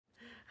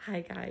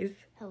Hi, guys.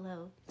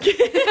 Hello.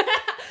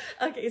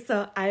 Okay,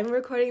 so I'm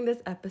recording this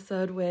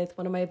episode with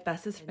one of my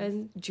bestest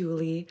friends,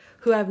 Julie,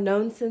 who I've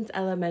known since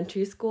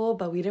elementary school,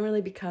 but we didn't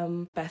really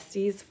become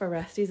besties for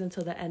resties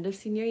until the end of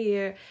senior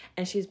year,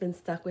 and she's been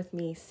stuck with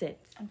me since.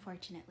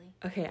 Unfortunately.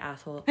 Okay,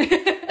 asshole.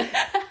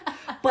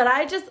 But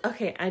I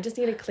just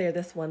need to clear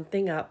this one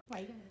thing up.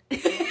 Why?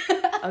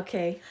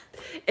 Okay,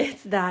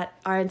 it's that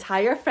our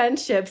entire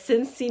friendship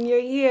since senior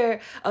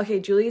year,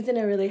 Julie's in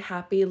a really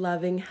happy,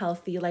 loving,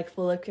 healthy,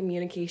 full of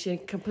communication,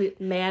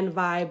 complete man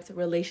vibes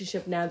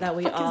relationship now that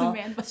we all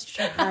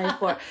strive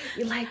for.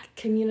 You like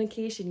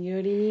communication, you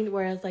know what I mean?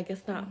 Whereas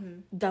it's not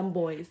dumb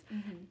boys.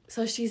 Mm-hmm.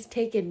 So she's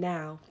taken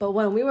now. But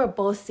when we were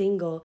both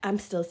single, I'm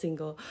still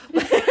single.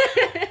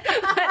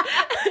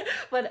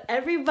 But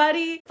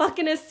everybody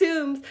fucking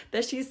assumes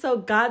that she's so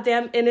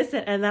goddamn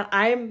innocent and that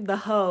I'm the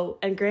hoe.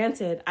 And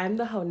granted, I'm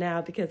the hoe now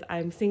because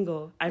I'm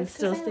single. I'm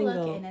still single.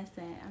 I look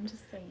innocent. I'm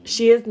just saying.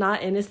 She is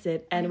not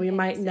innocent, and we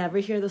might never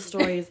hear the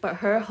stories. But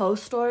her hoe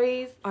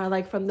stories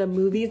are from the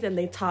movies, and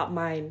they top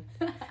mine.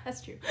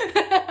 That's true.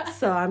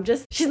 So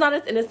she's not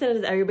as innocent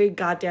as everybody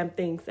goddamn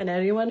thinks, and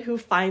anyone who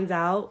finds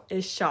out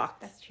is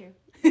shocked. That's true.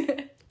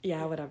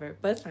 Yeah, whatever.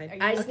 But it's fine.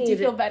 Do you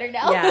feel better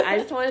now? Yeah, I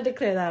just wanted to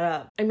clear that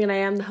up. I mean, I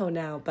am the hoe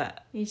now,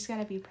 but... You just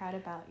gotta be proud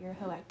about your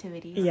hoe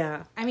activities.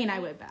 Yeah. I mean, I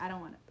would, but I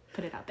don't want to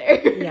put it out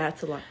there. Yeah,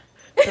 it's a lot.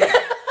 Yeah,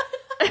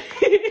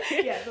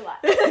 it's a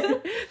lot.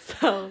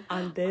 So,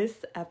 on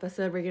this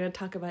episode, we're going to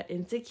talk about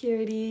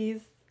insecurities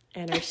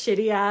and our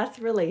shitty-ass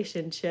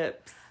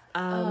relationships.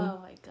 Oh,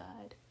 my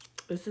God.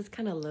 This is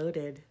kind of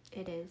loaded.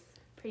 It is.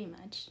 Pretty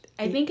much.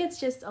 I think it's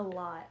just a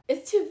lot.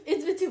 It's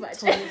been too much.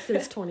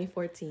 Since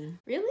 2014.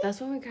 Really? That's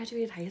when we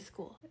graduated high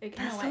school.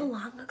 That's so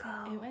long ago.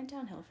 It went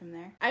downhill from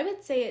there. I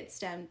would say it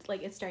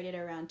started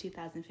around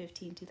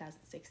 2015,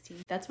 2016.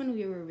 That's when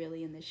we were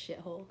really in this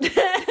shithole.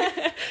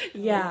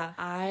 Yeah,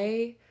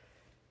 I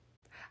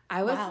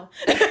was... Wow.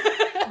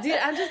 Dude,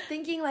 I'm just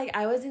thinking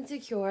I was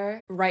insecure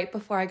right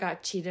before I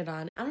got cheated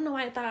on. I don't know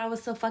why I thought I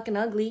was so fucking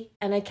ugly.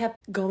 And I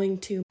kept going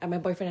to my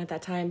boyfriend at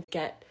that time,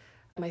 get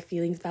my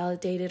feelings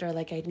validated, or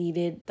I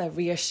needed the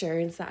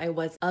reassurance that I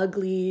was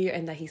ugly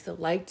and that he still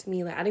liked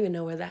me. I don't even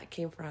know where that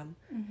came from.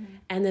 Mm-hmm.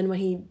 And then when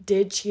he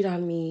did cheat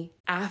on me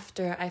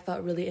after, I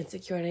felt really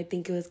insecure, and I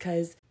think it was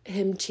because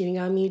him cheating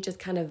on me just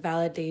kind of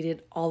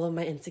validated all of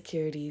my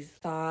insecurities.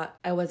 Thought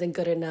I wasn't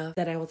good enough.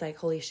 Then I was like,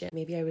 holy shit,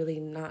 maybe I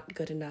really not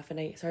good enough. And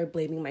I started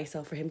blaming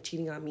myself for him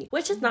cheating on me,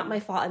 which is not my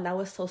fault. And that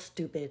was so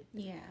stupid.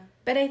 Yeah.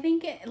 But I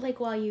think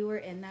while you were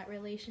in that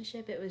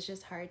relationship, it was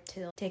just hard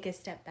to take a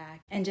step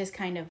back and just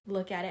kind of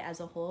look at it as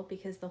a whole,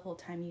 because the whole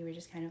time you were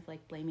just kind of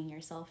blaming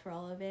yourself for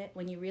all of it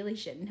when you really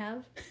shouldn't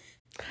have.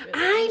 Really.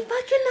 I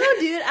fucking know,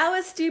 dude. I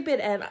was stupid,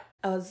 and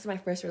this is my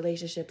first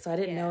relationship, so I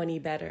didn't know any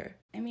better.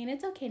 I mean,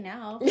 it's okay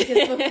now,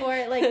 because before,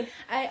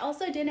 I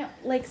also didn't,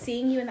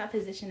 seeing you in that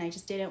position, I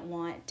just didn't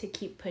want to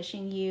keep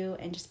pushing you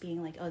and just being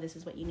oh, this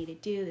is what you need to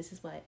do, this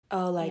is what...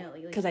 Oh,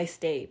 because I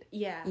stayed.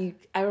 Yeah.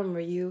 I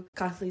remember you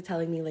constantly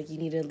telling me, you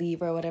need to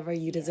leave or whatever,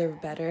 you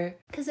deserve better.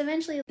 Because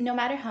eventually, no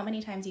matter how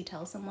many times you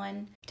tell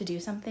someone to do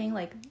something,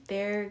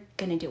 they're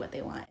gonna do what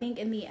they want. I think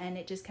in the end,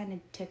 it just kind of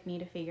took me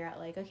to figure out,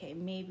 okay,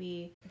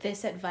 maybe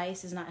this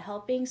advice is not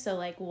helping, so,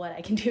 what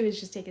I can do is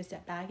just take a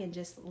step back and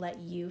just let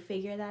you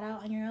figure that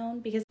out on your own,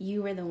 because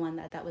you were the one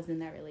that was in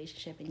that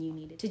relationship, and you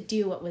needed to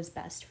do what was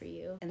best for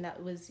you, and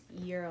that was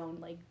your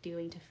own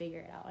doing to figure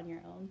it out on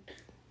your own.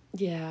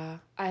 Yeah,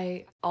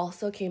 I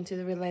also came to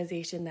the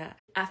realization that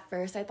at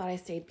first I thought I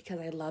stayed because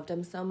I loved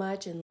him so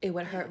much, and it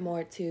would hurt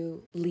more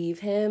to leave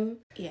him.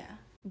 Yeah.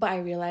 But I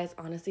realized,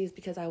 honestly, it's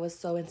because I was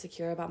so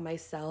insecure about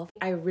myself.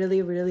 I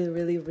really, really,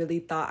 really, really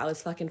thought I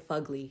was fucking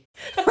fugly.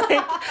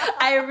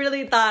 I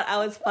really thought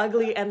I was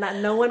fugly, and that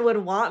no one would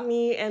want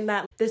me, and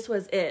that this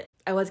was it.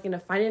 I wasn't going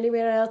to find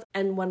anybody else.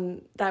 And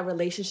when that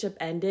relationship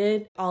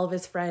ended, all of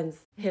his friends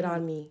hit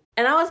on me.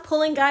 And I was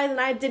pulling guys, and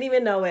I didn't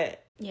even know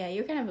it. Yeah,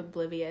 you're kind of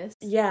oblivious.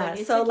 Yeah,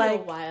 it so took you a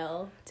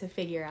while to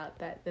figure out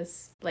that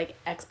this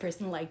ex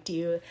person liked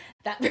you,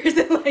 that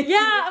person liked you.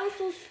 Yeah, I'm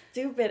so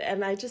stupid,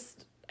 and I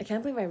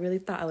can't believe I really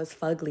thought I was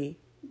fugly.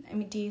 I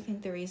mean, do you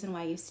think the reason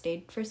why you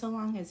stayed for so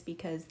long is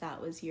because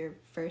that was your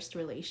first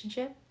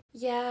relationship?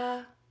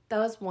 Yeah, that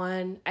was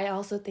one. I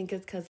also think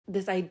it's because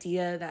this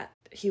idea that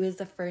he was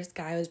the first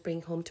guy I was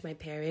bringing home to my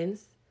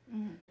parents.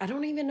 I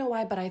don't even know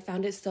why, but I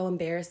found it so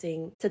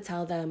embarrassing to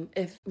tell them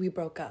if we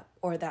broke up,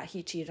 or that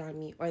he cheated on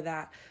me, or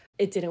that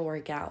it didn't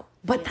work out.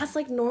 But that's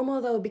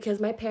normal though,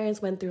 because my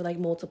parents went through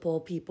multiple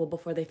people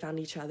before they found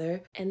each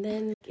other, and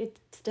then it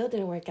still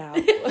didn't work out.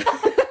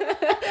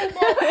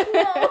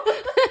 No.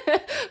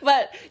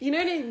 But you know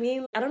what I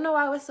mean? I don't know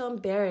why I was so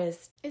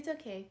embarrassed. It's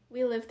okay.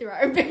 We live through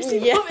our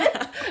embarrassing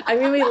moments. I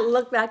mean, we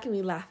look back and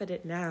we laugh at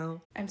it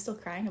now. I'm still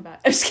crying about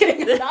it. I'm just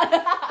kidding.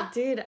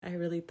 Dude, I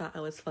really thought I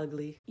was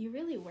fugly. You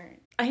really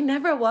weren't. I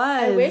never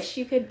was. I wish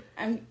you could.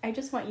 I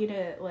just want you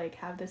to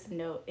have this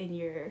note in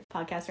your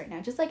podcast right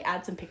now. Just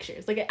add some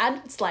pictures. Add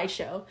a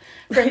slideshow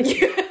from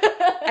you.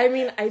 I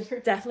mean, I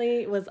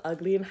definitely was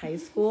ugly in high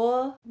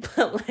school,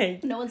 but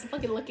like no one's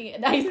fucking looking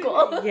at high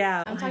school.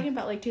 Yeah. I'm talking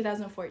about like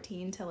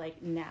 2014 to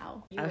like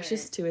now. I was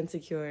just too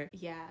insecure.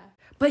 Yeah.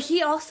 But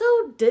he also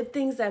did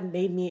things that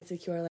made me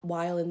insecure, like,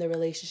 while in the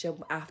relationship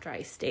after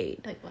I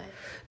stayed. Like what?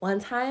 One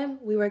time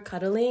we were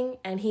cuddling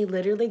and he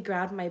literally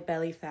grabbed my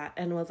belly fat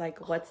and was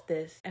like, "What's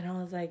this?" And I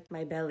was like,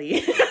 "My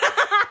belly."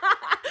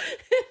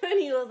 And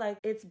he was like,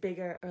 "It's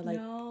bigger," or like,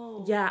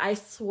 no. Yeah, I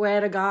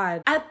swear to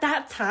God. At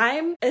that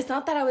time, it's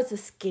not that I was the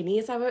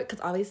skinniest ever, because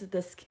obviously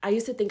I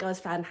used to think I was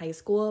fat in high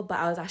school, but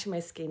I was actually my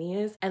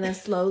skinniest. And then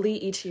slowly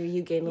each year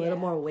you gain a little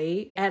more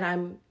weight, and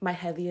I'm my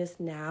heaviest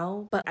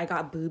now, but I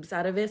got boobs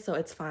out of it, so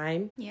it's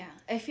fine. Yeah.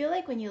 I feel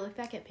like when you look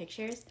back at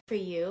pictures, for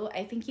you,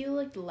 I think you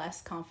looked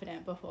less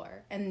confident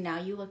before, and now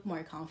you look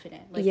more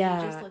confident. Like,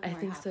 yeah, you just look more I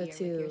think so happier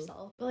too. with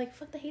yourself. But like,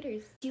 fuck the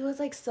haters. He was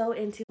like so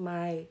into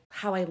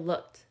how I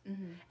looked.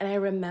 Mm-hmm. And I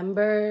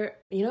remember,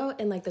 you know,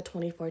 in like the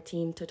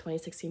 2014 to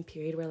 2016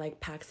 period where like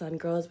PacSun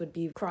girls would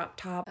be crop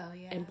top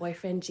and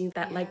boyfriend jeans,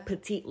 that like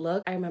petite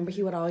look. I remember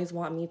he would always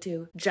want me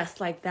to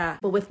dress like that.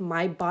 But with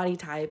my body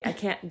type, I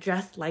can't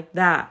dress like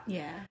that.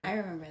 Yeah, I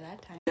remember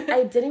that time.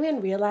 I didn't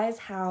even realize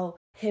how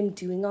him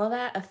doing all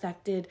that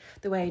affected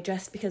the way I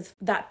dressed, because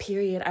that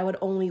period I would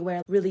only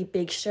wear really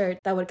big shirts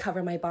that would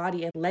cover my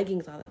body and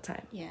leggings all the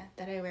time. Yeah,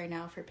 that I wear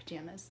now for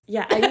pajamas.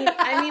 Yeah, I mean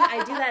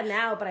I do that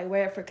now, but I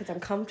wear it because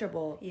I'm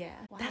comfortable. Yeah.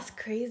 Wow. That's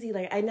crazy.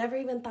 Like, I never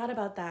even thought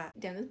about that.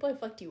 Damn, this boy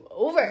fucked you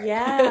over.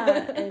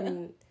 Yeah,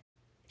 and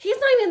he's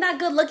not even that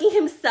good looking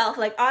himself.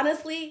 Like,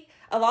 honestly,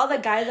 of all the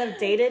guys I've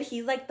dated,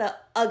 he's like the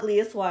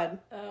ugliest one.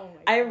 Oh my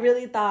God. I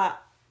really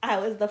thought I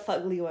was the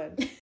fugly one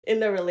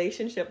in the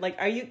relationship. Like,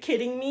 are you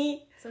kidding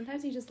me?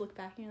 Sometimes you just look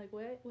back and you're like,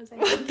 what was I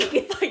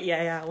thinking?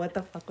 Yeah, what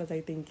the fuck was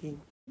I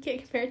thinking? You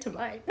can't compare it to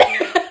mine.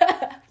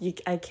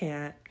 I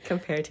can't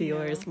compare to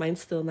yours. No.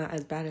 Mine's still not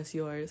as bad as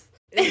yours.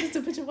 It's just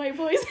a bunch of white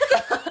boys.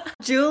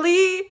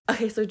 Julie.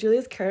 Okay, so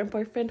Julie's current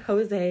boyfriend,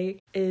 Jose,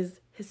 is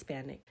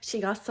Hispanic. She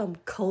got some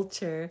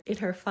culture in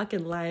her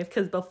fucking life,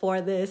 because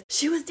before this,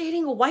 she was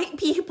dating white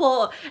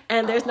people.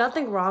 And there's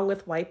nothing wrong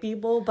with white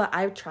people, but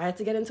I've tried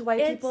to get into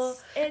white people,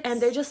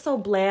 and they're just so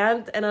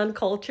bland and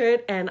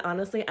uncultured. And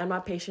honestly, I'm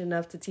not patient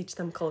enough to teach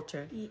them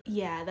culture.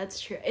 Yeah, that's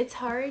true. It's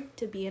hard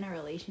to be in a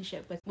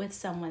relationship with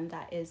someone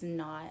that is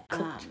not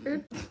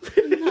Cultured?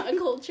 not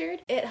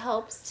cultured. It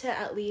helps to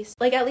at least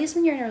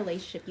when you're in a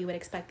relationship, you would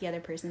expect the other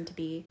person to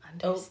be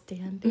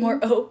Understanding. more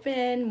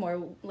open,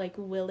 more like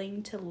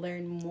willing to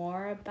learn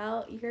more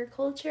about your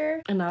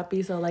culture, and not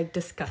be so like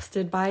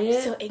disgusted by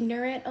it. so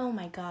ignorant. Oh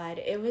my God,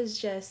 it was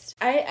just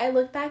I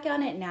look back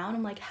on it now and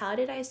I'm like, how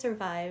did I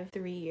survive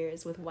 3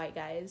 years with white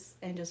guys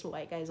and just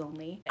white guys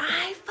only?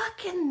 I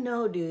fucking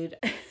know, dude.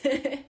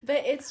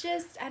 But it's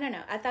just, I don't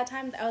know, at that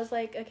time I was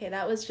like, okay,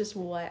 that was just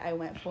what I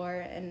went for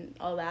and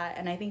all that.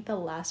 And I think the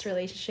last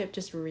relationship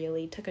just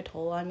really took a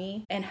toll on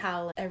me, and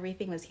how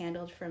everything was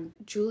handled from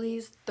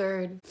Julie's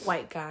third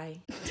white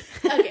guy.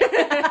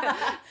 okay.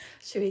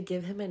 Should we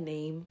give him a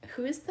name?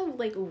 Who is the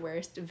like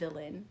worst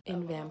villain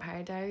In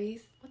Vampire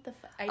Diaries? What the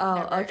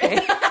fuck? Okay.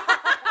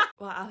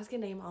 Well, I was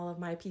gonna name all of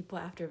my people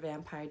after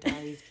Vampire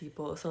Diaries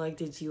people. So, like,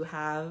 did you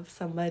have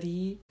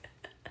somebody?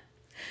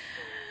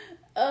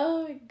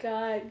 Oh my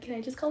God, can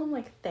I just call him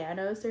like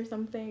Thanos or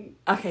something?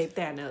 Okay,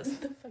 Thanos.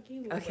 The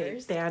fucking Okay,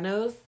 worst.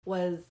 Thanos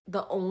was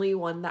the only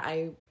one that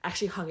I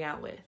actually hung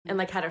out with and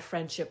like had a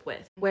friendship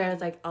with. Whereas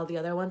like all the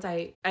other ones,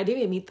 I didn't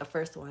even meet the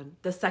first one.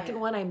 The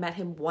second one, I met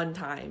him one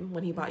time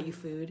when he bought you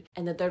food.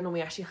 And the third one, we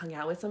actually hung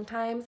out with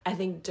sometimes. I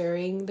think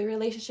during the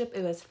relationship,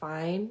 it was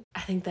fine. I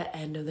think the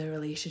end of the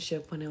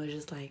relationship, when it was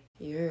just like,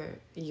 you're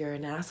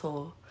an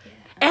asshole.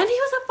 Yeah. And he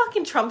was a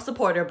fucking Trump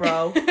supporter,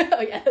 bro.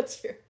 Oh yeah,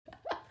 that's true.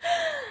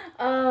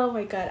 Oh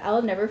my God,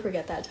 I'll never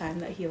forget that time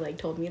that he like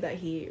told me that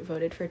he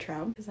voted for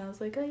Trump, because I was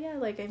like, oh yeah,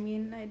 like I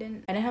mean, I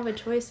didn't have a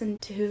choice in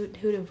who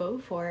to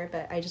vote for,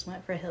 but I just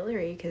went for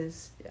Hillary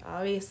because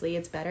obviously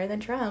it's better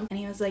than Trump. And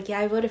he was like, yeah,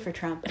 I voted for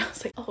Trump, and I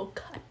was like, oh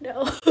God,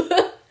 no.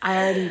 I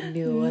already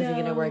knew it wasn't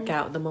gonna work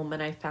out the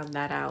moment I found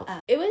that out.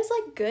 It was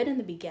like good in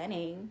the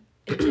beginning.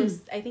 It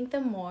just, I think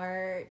the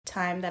more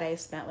time that I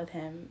spent with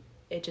him,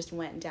 it just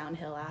went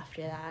downhill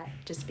after that,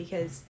 just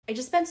because I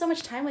just spent so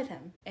much time with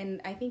him.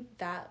 And I think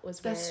that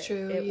was where That's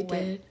true,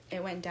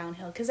 it went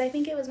downhill, because I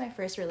think it was my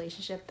first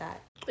relationship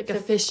that like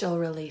official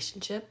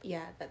relationship.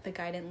 Yeah, that the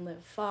guy didn't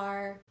live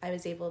far. I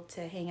was able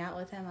to hang out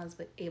with him. I was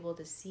able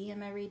to see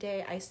him every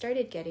day. I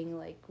started getting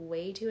like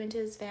way too into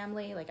his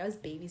family. Like I was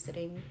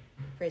babysitting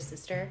for his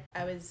sister.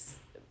 I was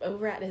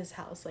over at his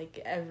house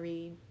like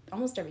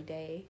almost every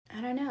day.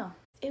 I don't know.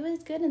 It was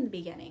good in the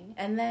beginning,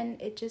 and then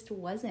it just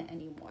wasn't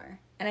anymore.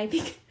 And I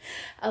think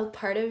a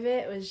part of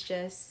it was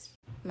just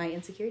my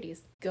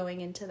insecurities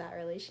going into that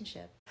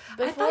relationship.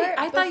 I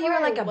thought you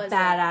were like a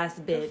badass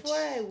bitch. Before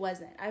I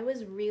wasn't. I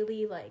was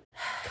really like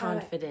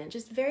confident.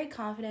 Just very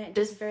confident.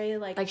 Just very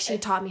like she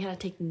taught me how to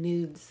take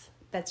nudes.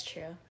 That's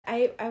true.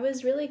 I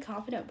was really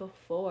confident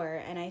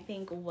before, and I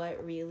think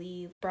what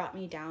really brought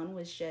me down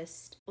was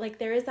just like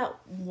there is that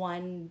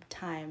one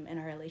time in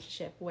our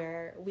relationship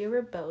where we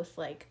were both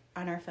like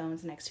on our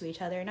phones next to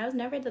each other, and I was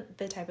never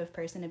the type of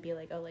person to be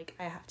like, oh, like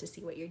I have to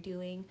see what you're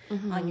doing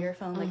on your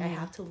phone, like I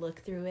have to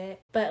look through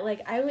it. But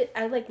like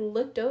I like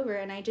looked over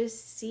and I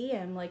just see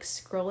him like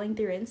scrolling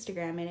through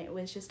Instagram, and it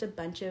was just a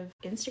bunch of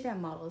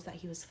Instagram models that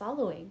he was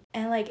following,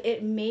 and like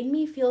it made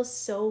me feel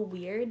so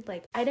weird.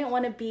 Like I didn't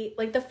want to be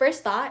like, the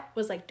first thought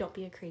was like, don't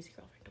be a crazy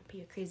girlfriend,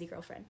 be a crazy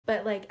girlfriend.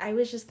 But like I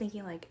was just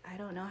thinking like, I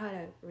don't know how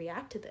to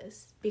react to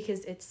this,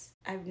 because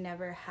I've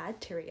never had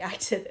to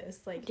react to this,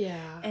 like,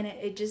 yeah. And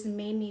it just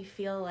made me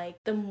feel like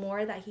the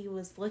more that he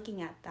was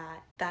looking at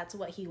that, that's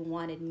what he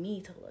wanted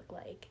me to look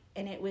like,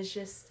 and it was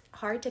just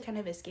hard to kind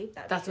of escape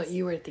that. That's what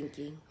you were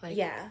thinking, like,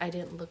 yeah, I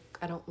don't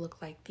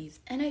look like these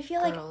and I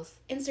feel girls.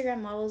 Like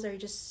Instagram models are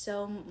just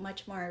so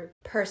much more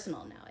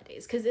personal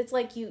nowadays, because it's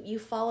like you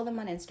follow them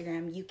on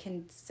Instagram, you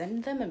can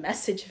send them a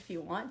message if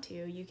you want to,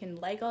 you can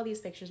like all these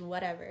pictures,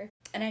 whatever.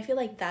 And I feel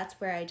like that's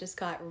where I just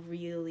got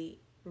really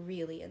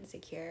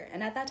insecure.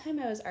 And at that time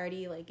I was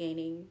already like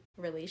gaining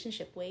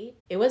relationship weight.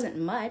 It wasn't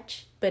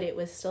much, but it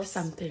was still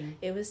something.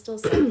 It was still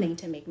something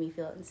to make me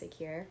feel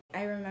insecure.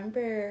 I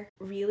remember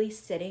really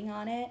sitting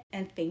on it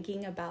and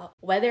thinking about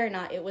whether or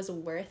not it was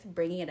worth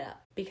bringing it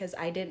up, because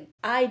I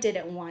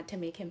didn't want to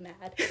make him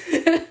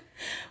mad.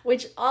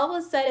 Which all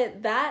of a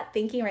sudden, that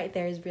thinking right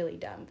there is really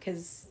dumb,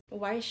 because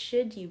why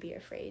should you be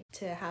afraid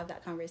to have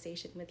that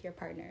conversation with your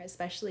partner,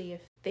 especially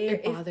if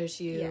it bothers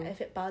you? Yeah,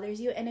 if it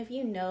bothers you, and if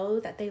you know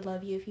that they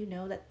love you, if you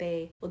know that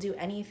they will do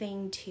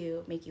anything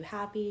to make you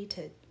happy,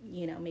 to,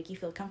 you know, make you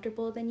feel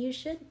comfortable, then you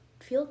should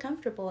feel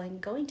comfortable in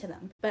going to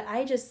them. But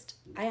I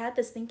had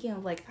this thinking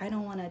of like, I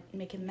don't want to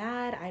make him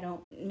mad. I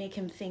don't make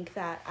him think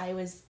that I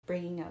was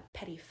bringing up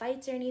petty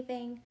fights or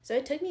anything. So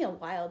it took me a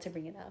while to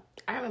bring it up.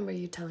 I remember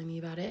you telling me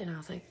about it, and I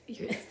was like,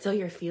 it's still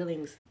your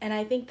feelings. And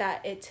I think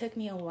that it took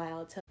me a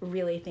while to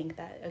really think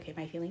that, okay,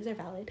 my feelings are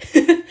valid.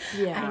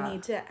 Yeah.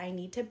 I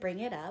need to bring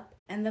it up.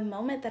 And the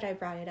moment that I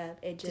brought it up,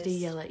 it just... Did he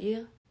yell at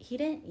you? He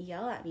didn't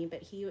yell at me,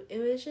 but it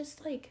was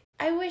just like,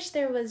 I wish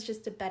there was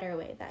just a better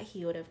way that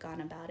he would have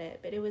gone about it.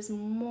 But it was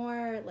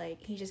more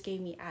like he just gave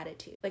me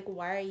attitude. Like,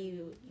 why are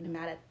you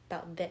mad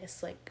about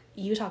this? Like,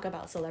 you talk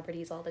about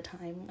celebrities all the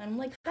time. I'm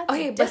like, that's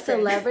okay, different. But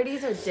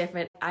celebrities are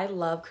different. I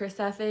love Chris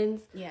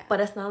Evans. Yeah. But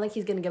it's not like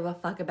he's gonna give a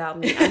fuck about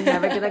me. I'm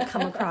never gonna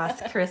come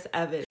across Chris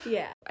Evans.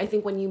 Yeah. I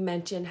think when you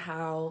mention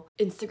how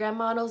Instagram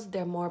models,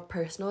 they're more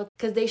personal,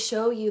 because they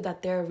show you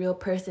that they're a real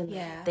person.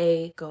 Yeah.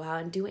 They go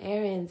out and do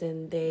errands,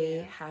 and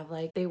they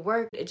they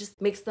work. It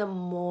just makes them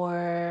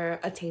more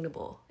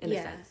attainable in a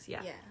sense.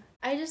 Yeah.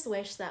 I just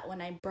wish that when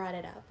I brought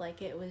it up,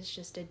 like, it was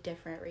just a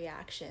different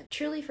reaction.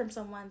 Truly from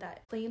someone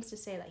that claims to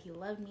say that he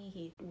loved me,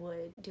 he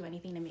would do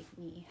anything to make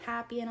me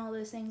happy and all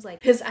those things.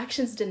 Like, his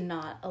actions did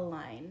not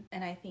align.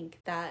 And I think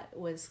that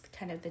was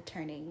kind of the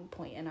turning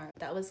point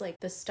that was like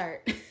the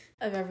start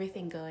of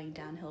everything going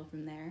downhill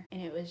from there.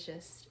 And it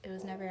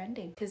was never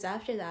ending. Because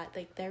after that,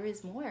 like, there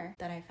was more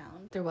that I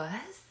found. There was?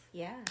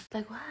 Yeah.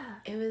 Like what?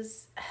 It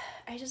was,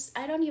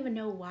 I don't even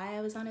know why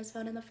I was on his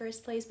phone in the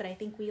first place, but I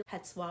think we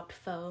had swapped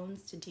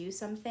phones to do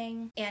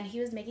something, and he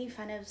was making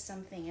fun of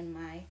something in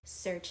my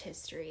search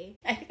history.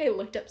 I think I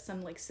looked up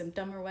some like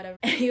symptom or whatever,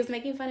 and he was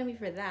making fun of me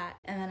for that.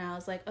 And then I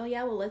was like, oh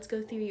yeah, well, let's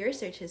go through your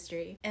search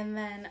history. And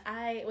then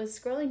I was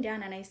scrolling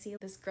down and I see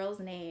this girl's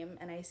name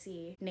and I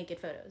see naked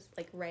photos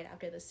like right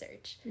after the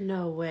search.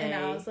 No way. And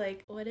I was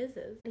like, what is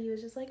this? And he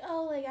was just like,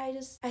 oh, like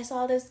I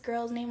saw this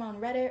girl's name on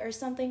Reddit or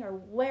something or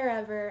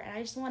wherever, and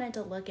I just wanted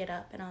to look it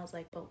up. And I was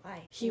like, but why?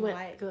 He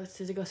went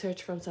to go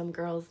search from some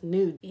girl's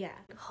nude. Yeah.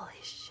 Holy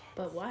shit.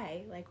 But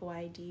why? Like,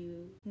 why do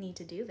you need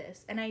to do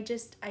this? And I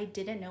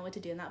didn't know what to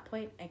do in that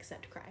point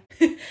except cry.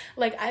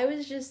 Like, I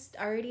was just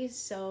already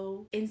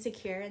so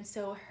insecure and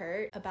so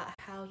hurt about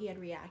how he had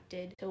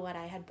reacted to what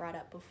I had brought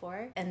up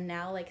before. And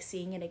now, like,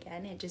 seeing it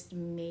again, it just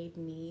made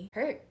me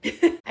hurt.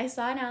 I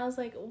saw it and I was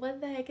like,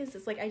 what the heck is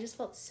this? Like, I just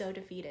felt so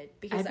defeated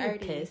because I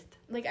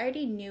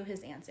already knew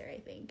his answer, I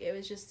think. It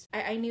was just,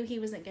 I knew he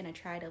wasn't going to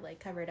try to, like,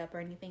 cover it up or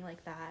anything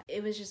like that.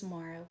 It was just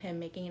more of him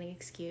making an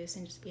excuse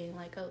and just being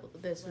like, oh,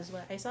 this was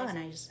what I saw, and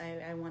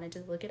I wanted to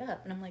look it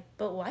up. And I'm like,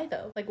 but why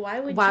though? Like, why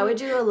would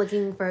you go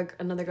looking for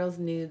another girl's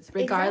nudes,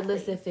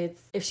 regardless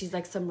if she's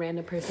like some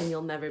random person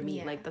you'll never meet?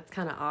 Yeah. Like, that's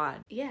kind of odd.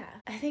 Yeah.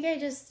 I think I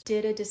just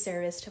did a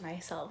disservice to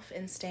myself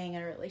in staying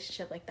in a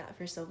relationship like that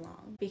for so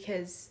long,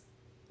 because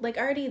like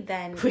already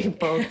then we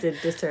both did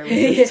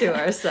disservices to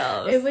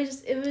ourselves. It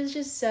was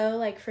just so,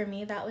 like, for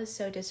me that was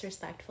so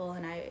disrespectful,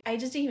 and I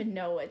just didn't even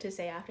know what to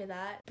say after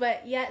that.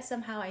 But yet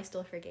somehow I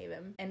still forgave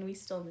him and we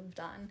still moved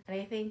on. And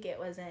I think it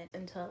wasn't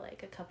until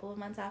like a couple of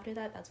months after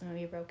that's when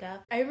we broke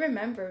up. I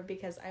remember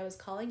because I was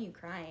calling you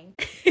crying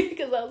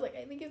because I was like,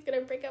 I think he's gonna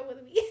break up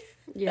with me.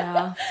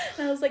 Yeah.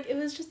 And I was like, it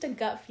was just a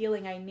gut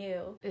feeling. I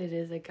knew it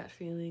is a gut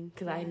feeling,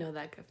 because I know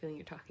that gut feeling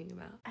you're talking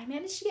about. I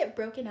managed to get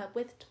broken up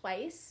with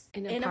twice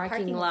in a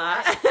parking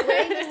lot.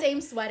 Wearing the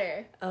same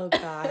sweater. Oh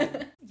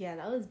god. Yeah,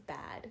 that was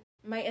bad.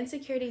 My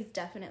insecurities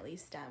definitely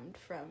stemmed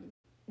from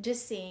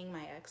just seeing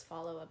my ex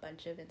follow a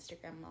bunch of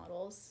Instagram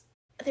models.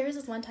 There was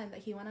this one time that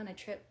he went on a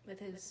trip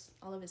with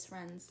all of his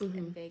friends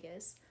in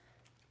Vegas.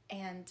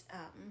 And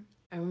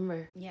I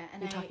remember. Yeah,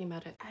 and you're talking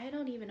about it. I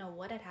don't even know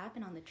what had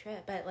happened on the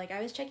trip, but like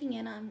I was checking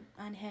in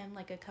on him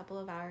like a couple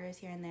of hours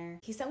here and there.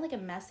 He sent like a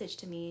message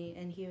to me,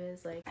 and he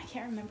was like, I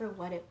can't remember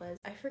what it was.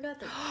 I forgot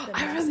the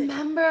I message.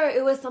 remember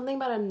it was something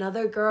about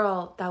another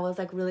girl that was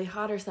like really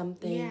hot or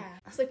something. Yeah,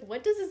 I was like,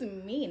 what does this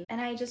mean? And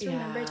I just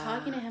remember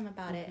talking to him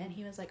about it, and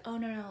he was like, oh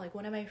no, like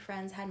one of my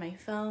friends had my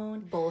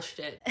phone.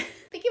 Bullshit.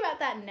 Thinking about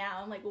that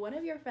now, I'm like, one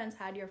of your friends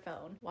had your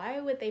phone.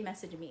 Why would they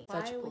message me?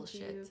 Such Why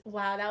bullshit.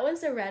 Wow, that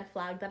was a red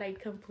flag that I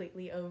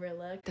completely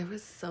overlooked. There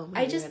was so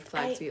many red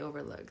flags we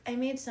overlooked. I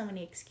made so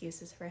many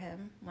excuses for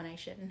him when I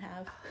shouldn't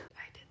have.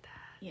 I did that.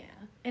 Yeah.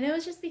 And it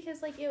was just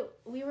because like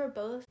we were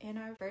both in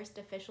our first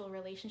official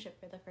relationship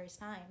for the first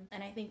time.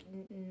 And I think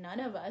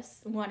none of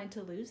us wanted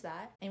to lose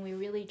that. And we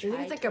really tried. I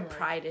think it's like a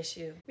pride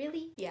issue.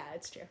 Really? Yeah,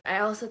 it's true. I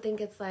also think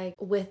it's like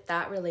with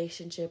that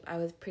relationship, I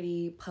was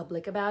pretty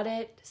public about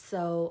it.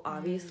 So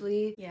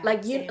obviously,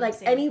 like you, same.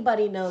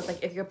 Anybody knows,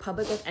 like if you're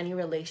public with any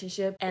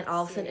relationship and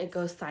all of a sudden it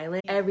goes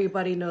silent,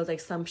 everybody knows like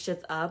some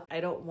shit's up. I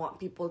don't want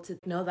people to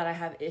know that I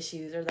have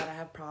issues or that I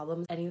have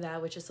problems, any of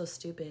that, which is so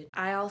stupid.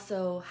 I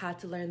also had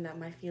to learn that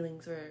my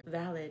feelings were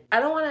valid. I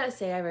don't want to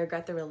say I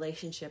regret the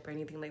relationship or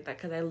anything like that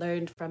because I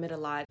learned from it a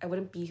lot. I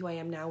wouldn't be who I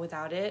am now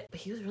without it, but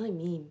he was really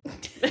mean.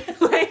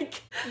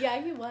 Like, yeah,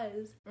 he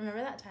was. Remember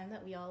that time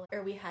that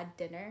we had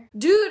dinner?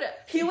 Dude,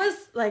 he was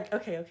like,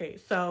 okay.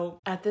 So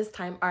at this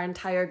time, our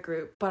entire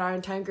group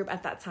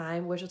at that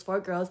time, which was 4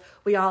 girls,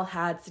 we all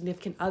had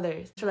significant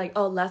others. So like,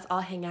 oh, let's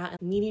all hang out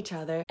and meet each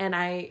other. And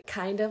I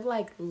kind of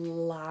like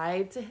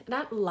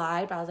not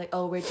lied, but I was like,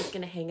 oh, we're just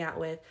gonna hang out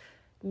with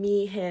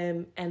me,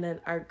 him, and then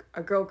our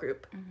girl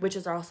group, which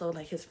is also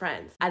like his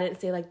friends. I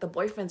didn't say like the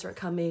boyfriends were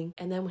coming.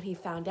 And then when he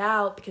found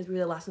out, because we were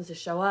the last ones to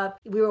show up,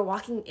 we were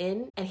walking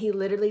in and he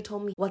literally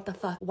told me, what the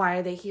fuck? Why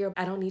are they here?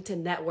 I don't need to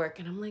network.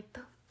 And I'm like, the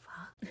fuck?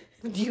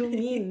 Do you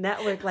mean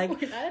network? Like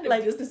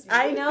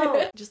I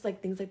know. Just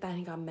like things like that. And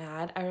he got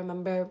mad. I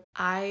remember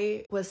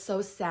I was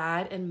so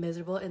sad and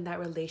miserable in that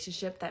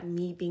relationship that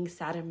me being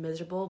sad and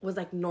miserable was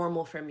like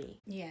normal for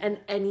me. Yeah. And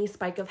any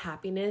spike of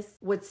happiness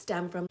would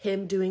stem from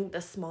him doing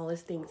the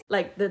smallest things.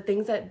 Like the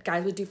things that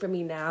guys would do for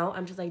me now,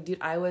 I'm just like, dude,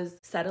 I was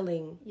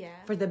settling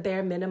for the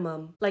bare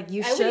minimum. Like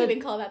I wouldn't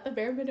even call that the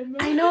bare minimum.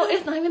 I know,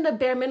 it's not even the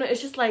bare minimum.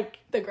 It's just like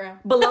the ground.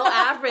 Below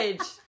average.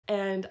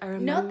 And I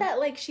remember... Note that,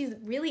 like, she's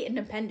really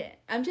independent.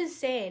 I'm just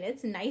saying,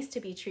 it's nice to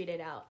be treated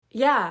out.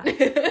 Yeah.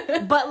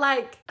 But,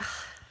 like...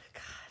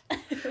 God.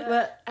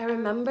 But I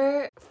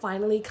remember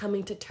finally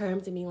coming to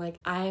terms and being like,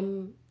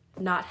 I'm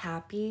not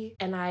happy.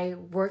 And I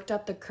worked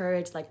up the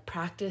courage, like,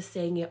 practice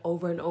saying it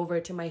over and over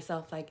to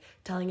myself, like,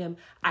 telling him,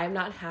 I'm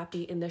not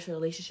happy in this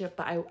relationship,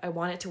 but I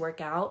want it to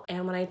work out.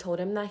 And when I told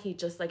him that, he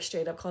just, like,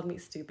 straight up called me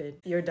stupid.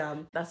 You're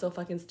dumb. That's so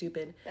fucking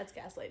stupid. That's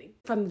gaslighting.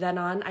 From then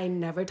on, I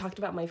never talked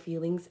about my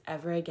feelings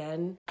ever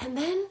again. And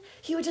then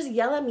he would just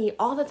yell at me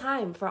all the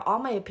time for all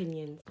my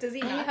opinions. Does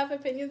he not have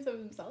opinions of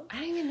himself?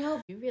 I don't even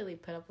know. You really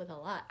put up with a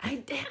lot.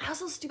 I was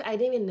so stupid. I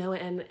didn't even know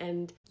it.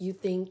 And you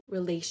think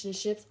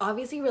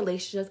obviously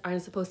relationships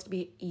aren't supposed to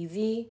be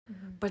easy,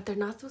 but they're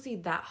not supposed to be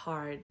that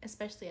hard.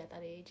 Especially at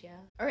that age, yeah.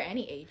 Or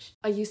any age.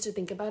 I used to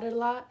think about it a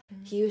lot.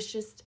 He was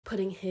just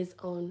putting his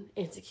own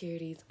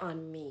insecurities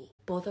on me.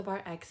 Both of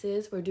our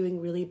exes were doing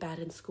really bad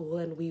in school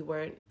and we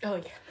weren't. Oh,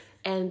 yeah.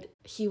 And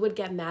he would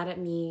get mad at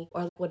me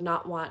or would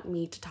not want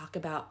me to talk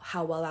about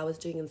how well I was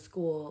doing in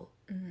school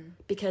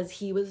because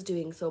he was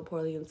doing so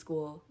poorly in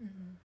school.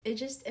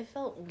 It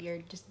felt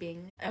weird just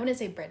being, I want to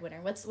say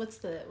breadwinner. What's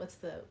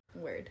the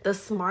word? The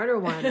smarter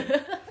one.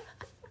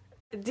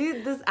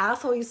 Dude, this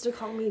asshole used to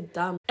call me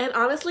dumb. And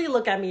honestly,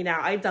 look at me now.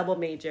 I double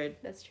majored.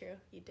 That's true.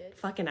 You did.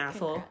 Fucking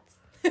asshole.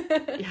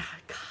 Yeah,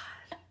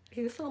 God.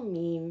 He was so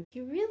mean.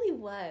 He really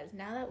was.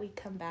 Now that we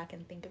come back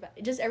and think about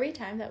it, just every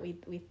time that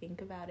we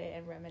think about it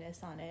and reminisce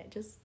on it,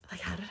 just...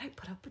 Like, how did I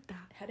put up with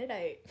that? How did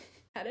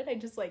I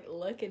just, like,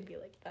 look and be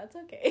like, that's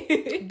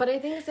okay? But I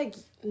think it's, like,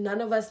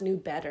 none of us knew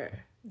better.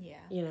 Yeah.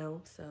 You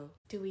know, so...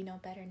 Do we know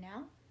better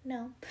now?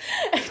 No.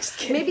 I'm just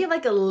kidding. Maybe,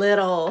 like, a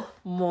little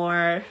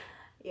more...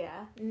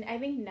 Yeah, I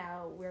think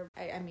now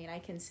I mean, I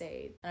can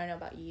say, I don't know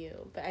about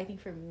you, but I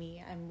think for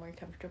me, I'm more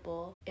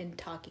comfortable in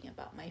talking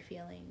about my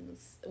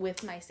feelings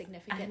with my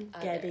significant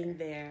other. I'm getting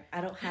there.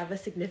 I don't have a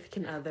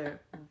significant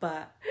other,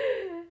 but...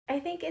 I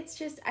think it's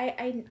just,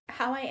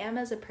 how I am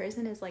as a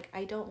person is, like,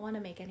 I don't want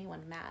to make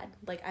anyone mad.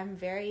 Like, I'm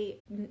very,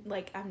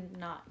 like, I'm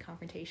not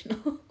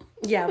confrontational.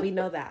 Yeah, we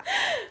know that.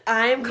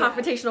 I'm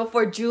confrontational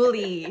for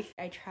Julie.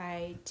 I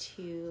try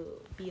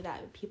to be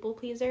that people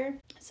pleaser.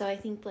 So I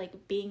think,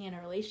 like, being in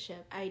a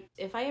relationship,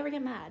 if I ever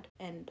get mad,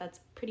 and that's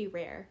pretty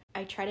rare,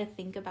 I try to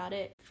think about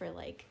it for,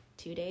 like,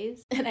 2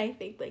 days. And I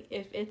think like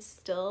if it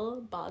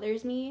still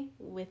bothers me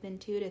within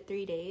 2 to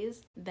 3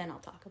 days, then I'll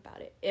talk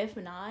about it. If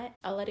not,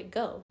 I'll let it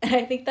go. And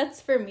I think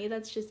that's, for me,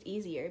 that's just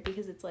easier,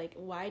 because it's like,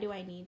 why do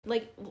I need,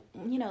 like,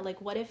 you know,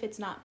 like, what if it's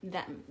not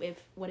them?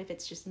 What if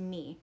it's just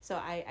me? So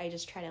I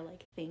just try to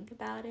like think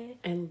about it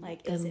and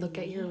like, then look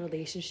at your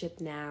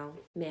relationship now,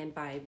 man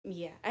vibe.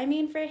 Yeah, I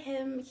mean, for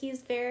him,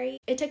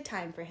 it took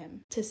time for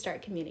him to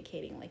start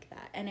communicating like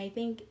that, and I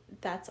think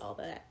that's all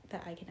that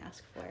I can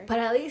ask for. But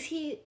at least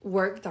he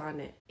worked on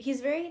it.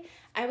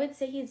 I would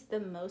say he's the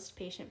most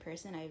patient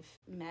person I've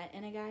met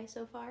in a guy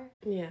so far.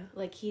 Yeah.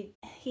 Like he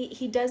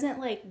doesn't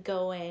like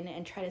go in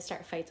and try to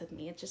start fights with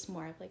me. It's just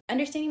more of like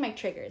understanding my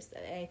triggers.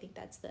 I think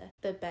that's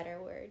the better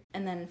word.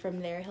 And then from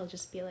there, he'll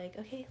just be like,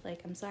 okay,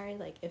 like, I'm sorry,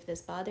 like, if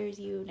this bothers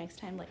you next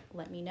time, like,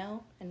 let me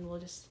know and we'll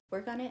just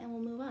work on it and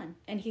we'll move on.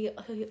 And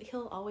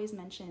he'll always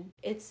mention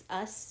it's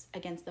us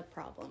against the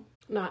problem,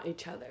 not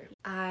each other.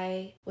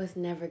 I was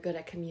never good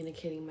at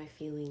communicating my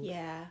feelings.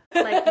 Yeah.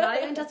 Like,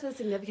 not even just with a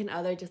significant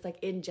other, just like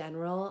in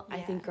general. Yeah.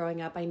 I think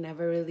growing up, I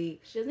never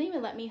really... She doesn't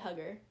even let me hug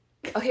her.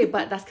 Okay,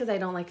 but that's because I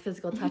don't like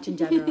physical touch in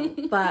general.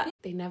 But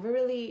they never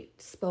really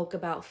spoke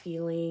about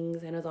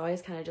feelings, and it was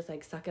always kind of just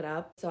like, suck it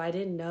up. So I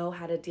didn't know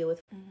how to deal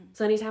with...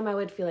 So anytime I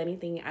would feel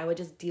anything, I would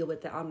just deal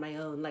with it on my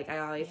own, like I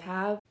always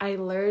have. I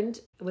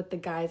learned with the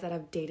guys that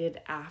I've dated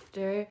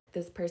after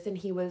this person,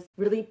 he was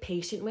really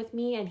patient with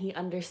me, and he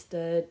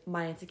understood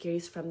my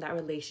insecurities from that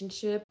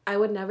relationship. I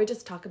would never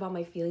just talk about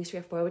my feelings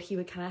straightforward. He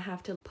would kind of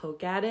have to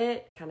poke at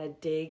it, kind of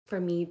dig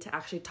for me to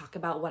actually talk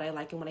about what I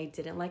like and what I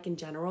didn't like in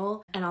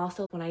general. And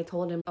also when I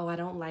told him, oh, I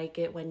don't like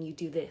it when you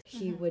do this,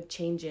 he would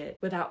change it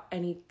without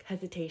any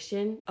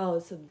hesitation. Oh,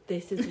 so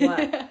this is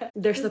what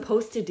they're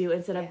supposed to do,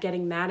 instead of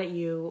getting mad at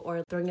you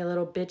or throwing a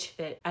little bitch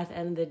fit. At the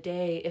end of the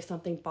day, if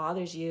something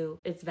bothers you,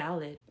 it's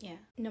valid. Yeah,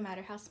 no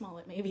matter how small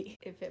it may be.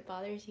 If it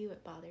bothers you,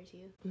 it bothers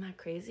you. Isn't that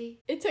crazy?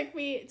 It took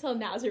me till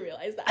now to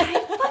realize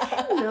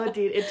that. No,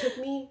 dude, it took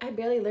me, I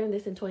barely learned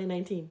this in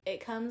 2019.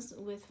 It comes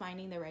with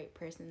finding the right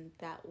person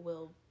that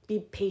will be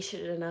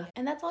patient enough.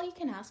 And that's all you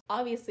can ask.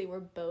 Obviously, we're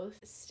both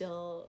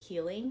still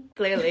healing.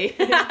 Clearly.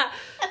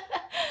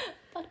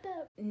 Fucked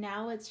up.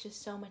 Now it's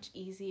just so much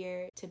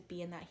easier to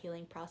be in that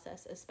healing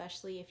process,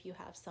 especially if you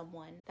have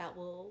someone that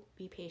will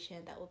be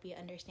patient, that will be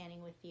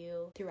understanding with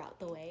you throughout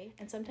the way.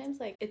 And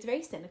sometimes, like, it's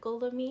very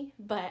cynical of me,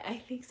 but I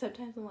think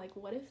sometimes I'm like,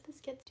 what if this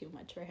gets too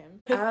much for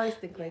him? I always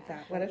think like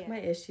that. What if my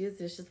issues,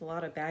 there's just a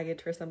lot of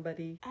baggage for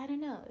somebody? I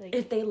don't know. Like,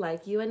 if they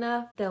like you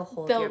enough, they'll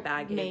hold your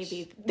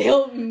baggage.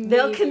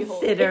 They'll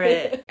consider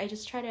it. I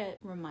just try to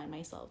remind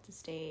myself to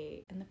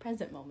stay in the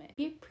present moment.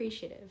 Be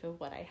appreciative of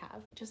what I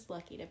have. Just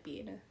lucky to be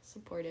in a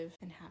supportive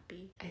and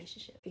happy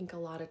relationship. I think a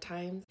lot of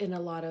times in a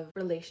lot of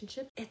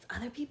relationships, it's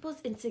other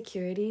people's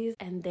insecurities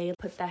and they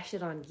put that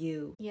shit on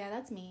you. Yeah,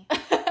 that's me.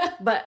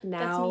 But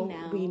now,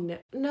 that's me now.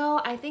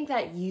 No, I think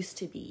that used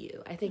to be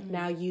you. I think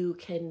now you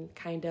can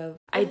kind of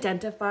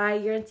identify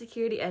your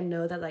insecurity and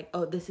know that, like,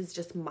 oh, this is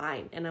just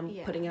mine and I'm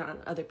putting it on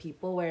other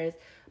people. Whereas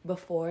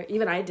before,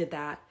 even I did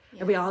that.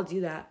 And we all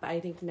do that, but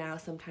I think now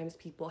sometimes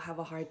people have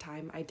a hard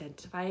time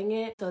identifying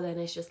it. So then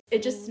it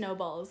just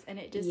snowballs and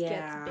it just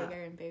gets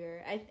bigger and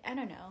bigger. I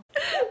don't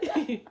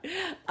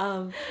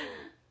know.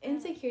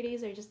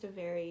 Insecurities are just a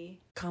very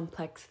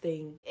complex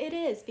thing. It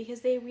is,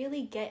 because they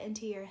really get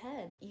into your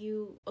head.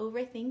 You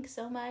overthink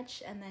so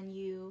much, and then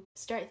you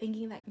start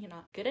thinking that you're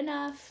not good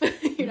enough.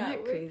 You're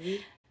not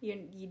crazy.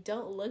 You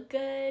don't look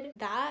good.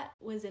 That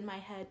was in my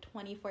head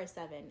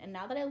 24/7. And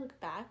now that I look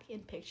back in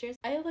pictures,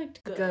 I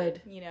looked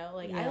good. You know,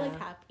 like I look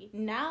happy.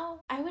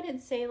 Now I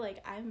wouldn't say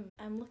like I'm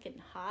looking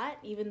hot,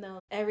 even though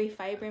every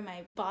fiber in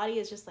my body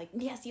is just like,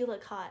 yes, you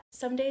look hot.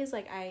 Some days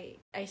like I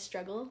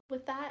struggle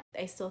with that.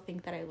 I still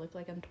think that I look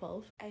like I'm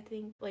 12. I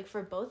think like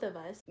for both of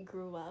us,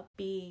 grew up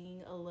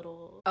being a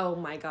little, oh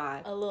my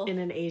god, a little in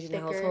an Asian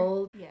thicker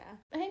household. Yeah.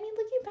 I mean,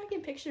 looking back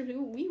in pictures,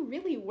 we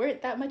really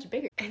weren't that much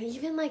bigger. And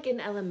even like in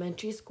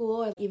elementary school,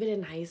 or even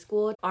in high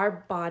school,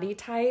 our body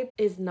type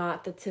is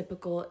not the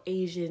typical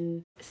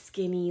Asian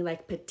skinny,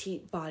 like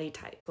petite body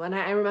type. And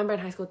I remember in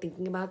high school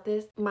thinking about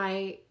this.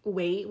 My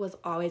weight was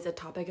always a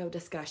topic of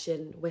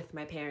discussion with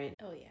my parents.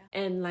 Oh yeah.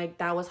 And like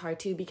that was hard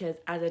too, because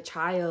as a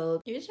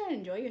child, you're just trying to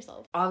enjoy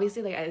yourself.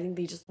 Obviously, like I think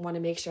they just want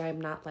to make sure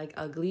I'm not like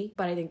ugly,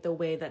 but I think the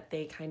way that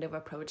they kind of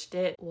approached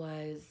it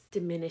was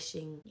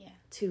diminishing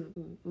to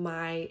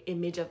my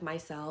image of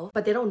myself.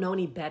 But they don't know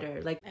any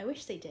better. Like I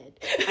wish they did.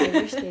 I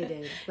wish they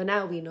did. But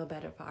now we know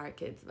better for our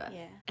kids. But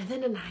and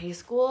then in high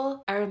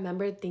school, I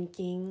remember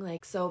thinking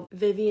like, so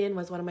Vivian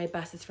was one of my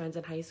bestest friends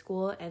in high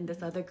school, and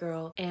this other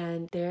girl,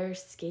 and they're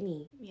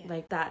skinny,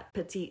 like that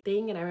petite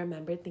thing. And I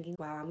remember thinking,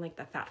 wow, I'm like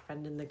the fat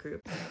friend in the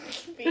group.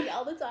 Me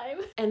all the time.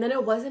 And then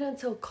it wasn't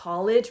until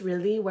college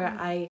really where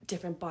I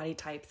different body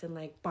types and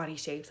like body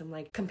shapes. I'm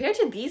like, compared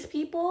to these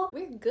people,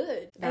 we're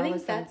good. I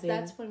think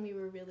that's when we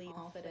were really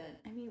confident.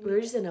 I mean, we were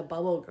just in a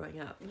bubble growing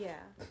up. Yeah.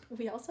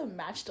 We also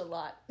matched a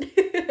lot.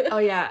 Oh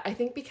yeah, I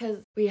think because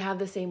we have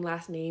the same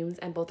last names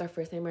and both our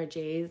first name are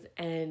J's,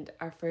 and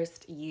our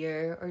first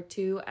year or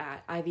two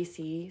at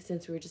IVC,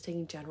 since we were just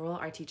taking general,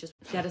 our teachers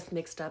get us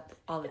mixed up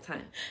all the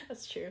time.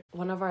 That's true.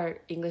 One of our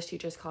English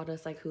teachers called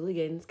us like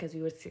hooligans because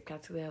we would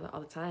get together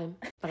all the time.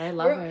 But I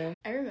love her.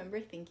 I remember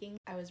thinking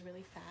I was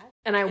really fat.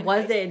 And I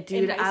wasn't,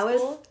 dude. I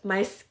was school.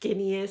 my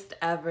skinniest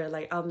ever.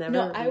 Like, I'll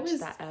never reach I was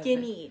that ever.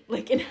 skinny,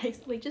 like in high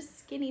school, like just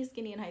skinny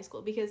in high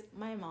school, because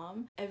my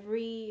mom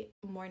every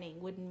morning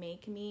would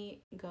make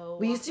me go.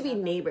 We used to be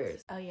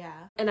neighbors. Oh yeah.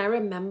 And I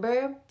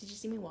remember. Did you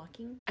see me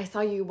walking? I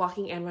saw you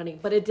walking and running,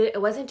 but it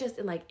wasn't just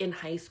in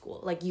high school.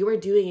 Like, you were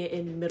doing it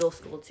in middle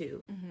school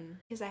too.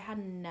 Because I had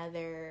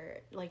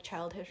another like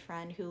childhood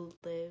friend who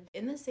lived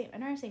in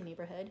our same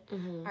neighborhood.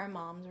 Our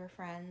moms were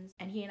friends,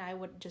 and he and I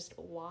would just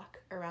walk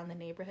around the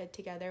neighborhood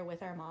together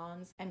with our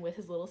moms and with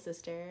his little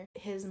sister.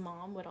 His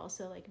mom would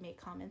also like make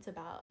comments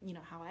about, you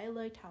know, how I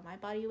looked, how my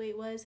body weight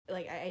was.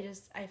 Like,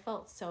 I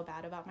felt so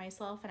bad about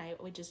myself, and I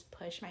would just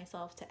push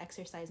myself to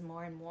exercise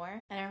more and more.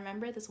 And I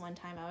remember this one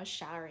time I was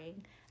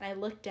showering and I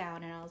looked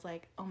down and I was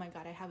like, oh my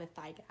god, I have a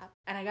thigh gap.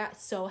 And I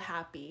got so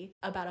happy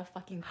about a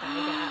fucking thigh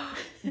gap.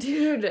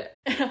 Dude.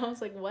 And I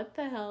was like, what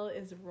the hell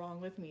is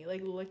wrong with me?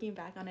 Like, looking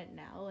back on it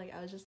now, like,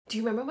 I was just... Do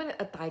you remember when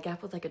a thigh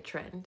gap was like a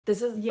trend?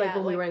 This is like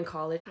when we were in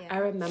college. Yeah. I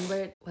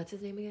remember, what's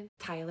his name again?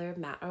 Tyler,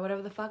 Matt, or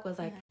whatever the fuck, was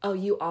like, oh,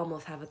 you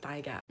almost have a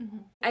thigh gap.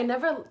 I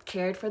never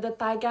cared for the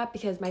thigh gap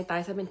because my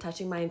thighs have been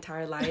touching my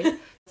entire life.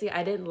 See,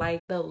 I didn't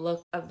like the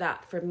look of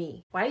that for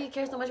me. Why do you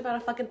care so much about a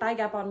fucking thigh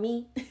gap on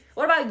me?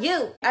 What about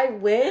you? I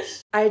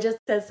wish I just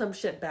said some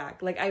shit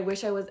back. Like, I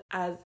wish I was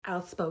as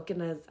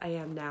outspoken as I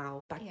am now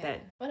back then.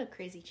 What a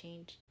crazy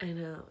change. I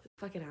know.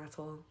 Fucking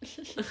asshole.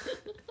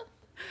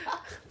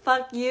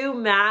 Fuck you,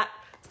 Matt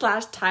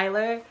 /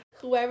 Tyler.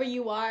 Whoever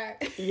you are.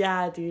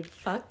 Yeah, dude.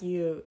 Fuck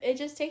you. It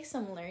just takes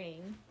some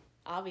learning.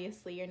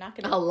 Obviously, you're not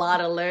gonna... A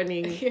lot of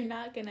learning. You're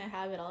not gonna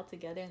have it all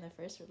together in the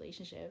first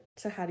relationship.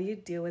 So how do you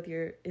deal with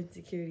your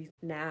insecurities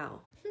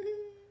now?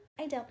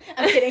 I don't.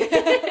 I'm kidding.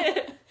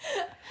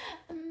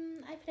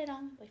 I put it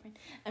on my boyfriend.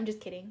 I'm just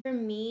kidding. For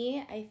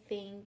me, I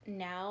think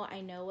now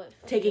I know what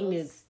Taking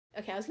nudes.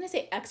 Okay, I was gonna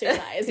say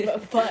exercise,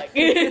 but fuck.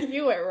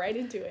 You went right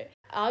into it.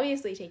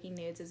 Obviously, taking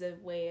nudes is a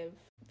way of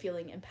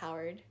feeling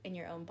empowered in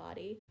your own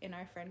body. In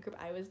our friend group,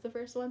 I was the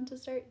first one to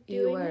start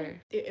doing You were.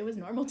 It was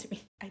normal to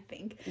me, I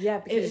think. Yeah,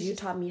 because you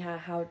taught me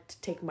how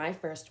to take my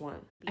first one.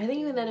 I think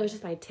even then it was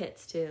just my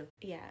tits too.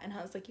 Yeah, and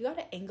I was like, you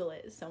gotta angle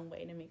it some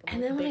way to make them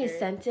And look then when bigger. I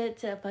sent it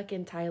to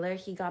fucking Tyler,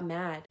 he got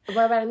mad.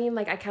 But I mean,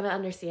 like, I kind of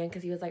understand,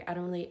 because he was like, I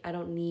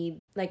don't need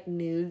like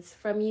nudes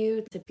from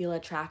you to feel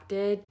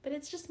attracted. But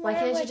it's just more Why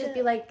can't like you just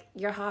be like,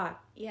 you're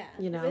hot? Yeah,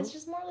 you know, it's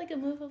just more like a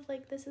move of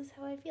like, this is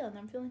how I feel and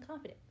I'm feeling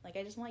confident. Like,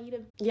 I just want you to...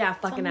 Yeah,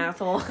 fucking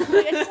asshole. Like,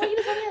 I just want you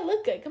to tell me I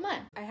look good. Come on.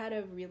 I had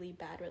a really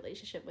bad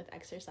relationship with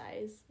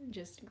exercise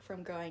just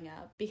from growing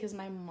up, because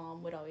my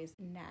mom would always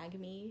nag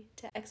me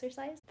to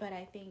exercise. But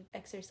I think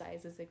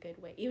exercise is a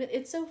good way. Even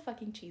it's so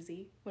fucking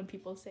cheesy when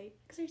people say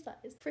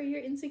exercise for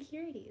your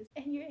insecurities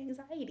and your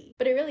anxiety,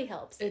 but it really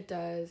helps. It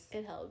does.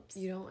 It helps.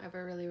 You don't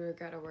ever really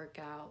regret a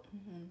workout.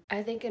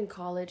 I think in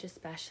college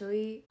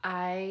especially,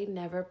 I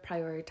never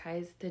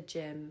prioritized the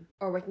gym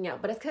or working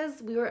out, but it's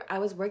because I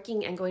was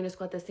working and going to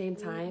school at the same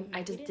time.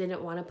 I just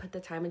didn't want to put the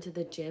time into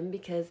the gym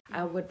because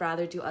I would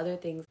rather do other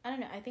things. I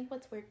don't know. I think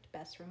what's worked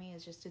best for me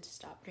is just to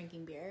stop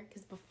drinking beer,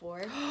 because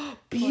before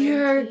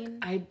beer,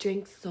 I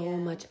drink so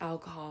much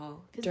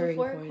alcohol during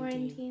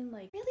quarantine.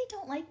 Like, really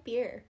don't like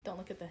beer. Don't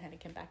look at the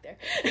Heineken back there.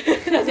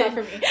 That's not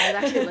for me. I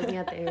was actually looking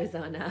at the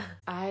Arizona.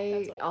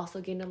 I also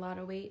gained a lot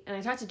of weight, and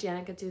I talked to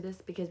Janica do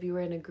this because we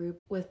were in a group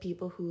with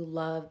people who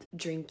loved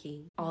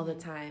drinking all the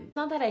time. It's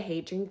not that I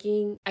hate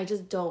drinking, I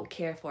just don't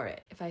care for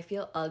it. If I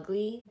feel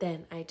ugly,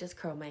 then I just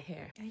curl my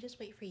hair. I just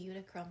wait for you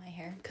to curl my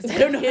hair because I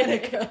don't know how to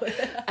curl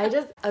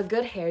it. A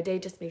good hair day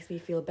just makes me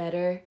feel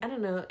better. I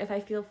don't know, if I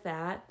feel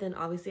fat, then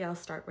obviously I'll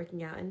start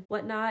working out and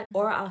whatnot,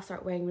 or I'll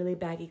start wearing really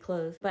baggy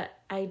clothes. But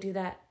I do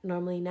that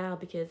normally now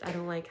because I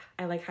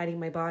like hiding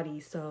my body.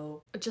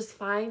 So just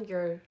find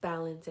your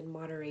balance and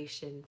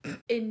moderation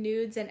in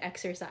nudes and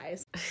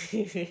exercise.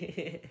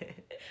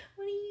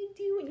 What do you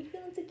do when you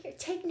feel insecure?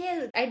 Take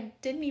nudes. I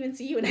didn't even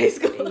see you in high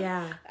school.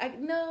 Yeah.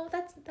 No,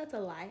 that's a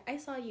lie. I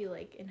saw you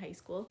like in high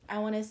school. I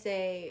want to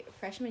say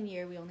freshman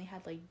year we only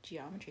had like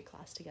geometry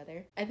class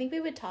together. I think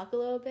we would talk a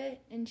little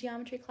bit in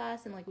geometry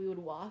class, and like we would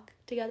walk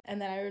together. And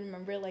then I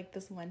remember like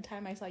this one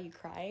time I saw you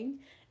crying.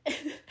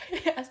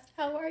 I asked,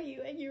 how are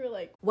you? And you were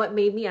like... What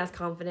made me as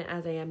confident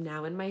as I am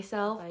now in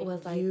myself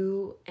was like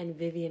you and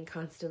Vivian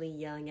constantly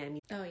yelling at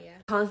me. Oh, yeah.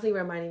 Constantly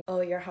reminding me,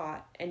 oh, you're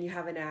hot and you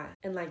have an ass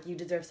and like you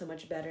deserve so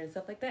much better and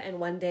stuff like that. And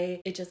one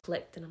day it just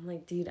clicked and I'm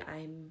like, dude,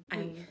 I'm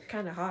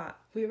kind of hot.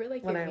 We were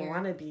like... When I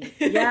want to be.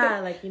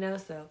 Yeah, like, you know,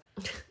 so...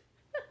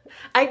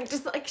 I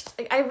just like...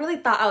 I really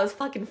thought I was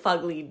fucking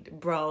fugly,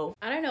 bro.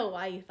 I don't know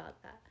why you thought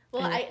that.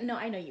 Well, I know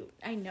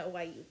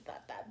why you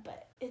thought that,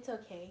 but it's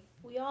okay.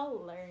 We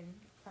all learn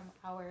from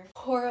our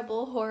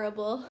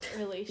horrible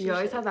relationship. You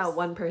always have that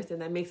one person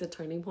that makes a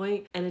turning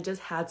point, and it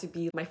just had to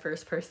be my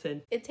first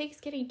person. It takes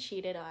getting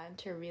cheated on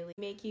to really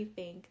make you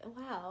think,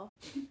 wow.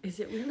 Is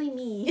it really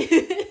me?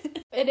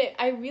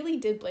 I really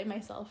did blame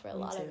myself for a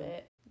lot too. of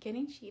it.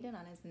 Getting cheated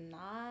on is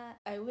not,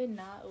 I would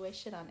not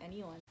wish it on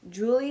anyone.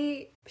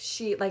 Julie,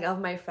 she, like,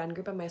 of my friend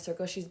group and my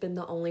circle, she's been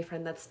the only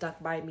friend that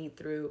stuck by me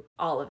through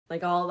all of it.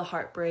 Like, all the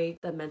heartbreak,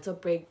 the mental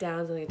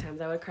breakdowns, and the times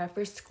I would cry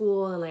for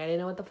school, and, like, I didn't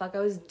know what the fuck I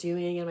was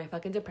doing, and my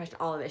fucking depression,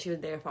 all of it. She was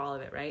there for all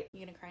of it, right?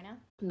 You gonna cry now?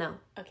 No.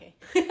 Okay.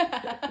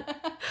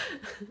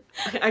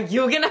 Are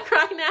you gonna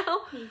cry now?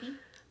 Maybe.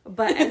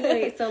 But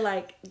anyway, so,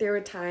 like, there were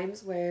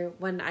times where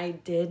when I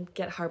did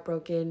get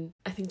heartbroken,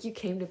 I think you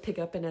came to pick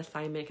up an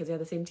assignment because we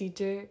had the same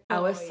teacher. I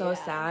was so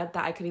sad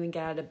that I couldn't even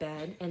get out of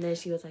bed. And then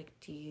she was like,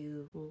 do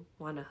you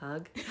want a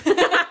hug?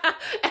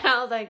 And I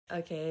was like,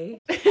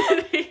 okay.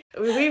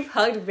 We've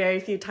hugged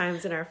very few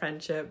times in our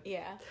friendship.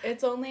 Yeah.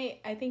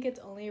 I think it's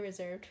only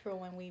reserved for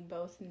when we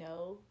both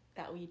know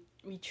that we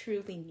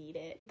truly need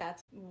it.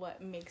 That's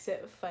what makes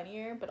it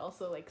funnier, but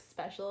also, like,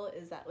 special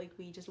is that, like,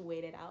 we just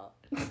wait it out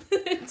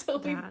until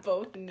we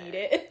both need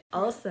it.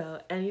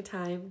 Also,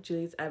 anytime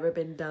Julie's ever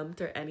been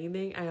dumped or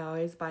anything, I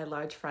always buy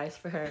large fries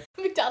for her.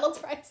 McDonald's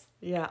fries.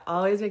 Yeah,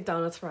 always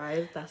McDonald's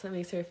fries. That's what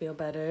makes her feel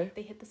better.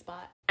 They hit the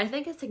spot. I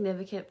think a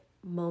significant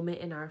moment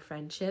in our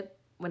friendship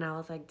when I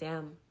was like,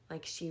 damn,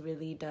 like, she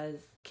really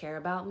does care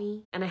about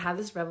me. And I have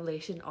this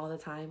revelation all the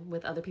time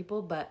with other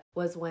people, but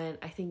was when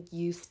I think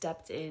you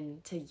stepped in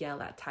to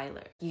yell at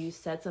Tyler. You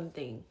said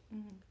something,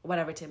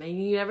 whatever, to him. And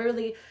you never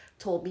really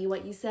told me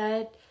what you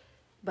said,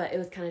 but it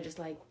was kind of just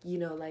like, you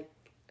know, like,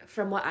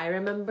 from what I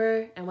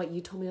remember and what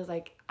you told me was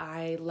like,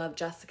 I love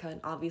Jessica,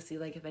 and obviously,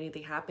 like, if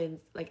anything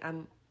happens, like,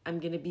 I'm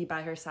gonna be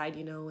by her side,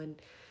 you know, and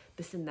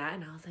this and that.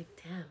 And I was like,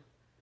 damn,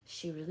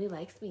 she really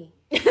likes me.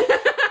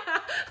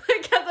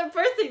 Like, as a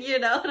person, you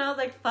know. And I was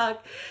like,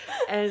 fuck.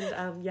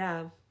 And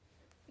yeah,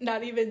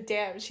 Not even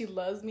damn, she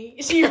loves me.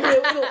 She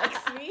really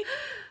likes me.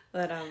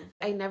 but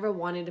I never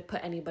wanted to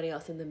put anybody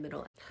else in the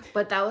middle.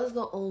 But that was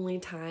the only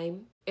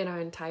time in our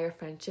entire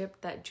friendship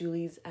that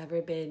Julie's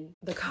ever been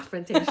the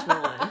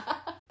confrontational one.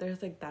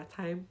 There's, like, that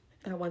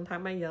one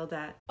time I yelled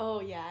at. Oh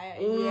yeah,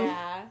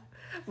 yeah.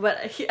 But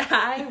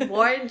I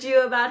warned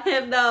you about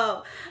him,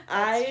 though.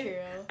 That's true.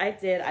 I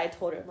did. I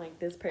told her, like,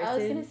 this person. I'm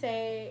just gonna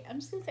say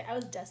I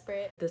was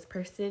desperate. This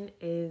person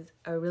is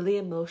a really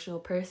emotional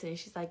person. And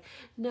she's like,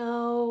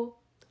 no,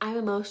 I'm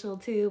emotional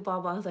too, blah,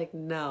 blah. I was like,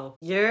 no.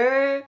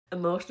 Your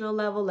emotional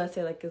level, let's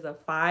say, like, is a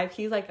 5.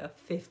 He's like a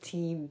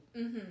 15.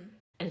 Mm-hmm.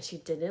 And she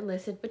didn't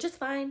listen, which is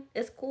fine.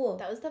 It's cool.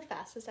 That was the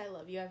fastest I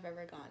love you I've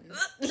ever gotten.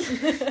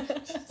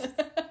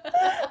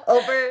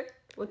 Over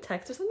with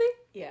text or something?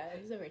 Yeah,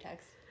 it was over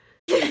text.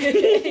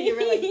 You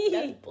were like,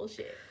 that's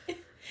bullshit.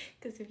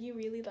 Because if you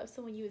really love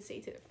someone, you would say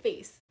it to their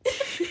face.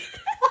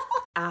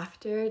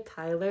 After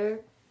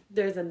Tyler,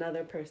 there's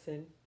another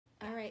person.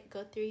 All right,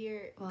 go through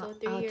your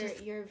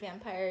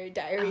Vampire I'll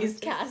Diaries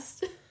just-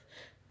 cast.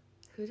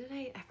 Who did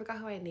I forgot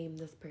how I named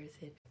this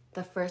person.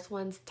 The first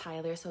one's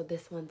Tyler, so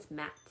this one's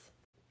Matt.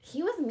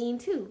 He was mean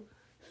too.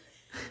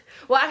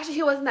 Well, actually,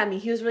 he wasn't that mean.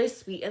 He was really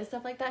sweet and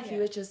stuff like that. Yeah. He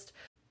was just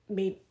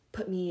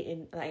put me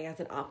in, like, as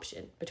an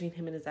option between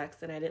him and his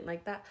ex, and I didn't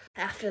like that.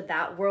 After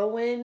that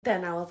whirlwind,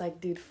 then I was like,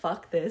 dude,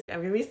 fuck this.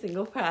 I'm gonna be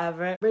single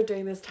forever. But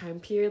during this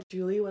time period,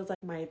 Julie was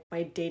like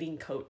my dating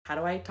coach. How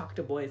do I talk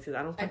to boys?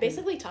 Because I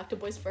basically talked to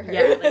boys for her.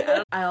 Yeah,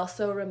 like, I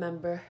also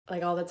remember,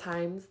 like, all the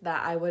times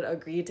that I would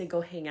agree to go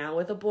hang out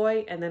with a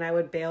boy, and then I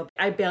would bail.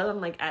 I bailed on,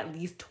 like, at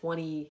least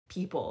 20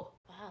 people.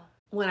 Wow.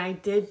 When I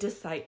did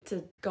decide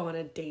to go on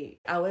a date,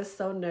 I was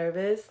so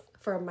nervous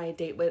for my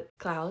date with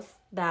Klaus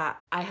that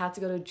I had to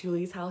go to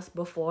Julie's house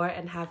before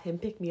and have him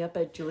pick me up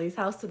at Julie's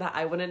house so that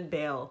I wouldn't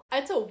bail. I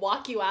had to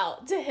walk you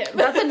out to him.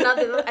 That's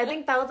another, I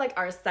think that was, like,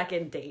 our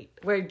second date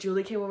where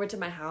Julie came over to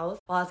my house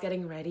while I was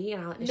getting ready,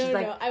 and she's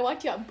like, no, I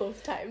walked you out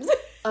both times.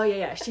 oh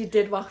yeah, she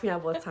did walk me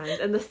out both times.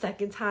 And the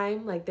second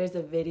time, like, there's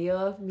a video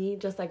of me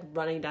just, like,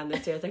 running down the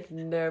stairs, like,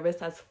 nervous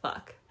as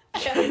fuck.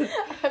 I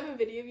have a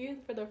video of you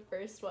for the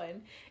first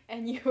one,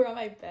 and you were on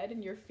my bed,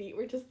 and your feet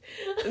were just...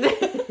 Dude,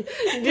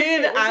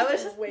 I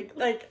was just,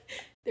 like...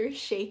 They were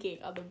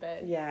shaking on the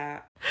bed.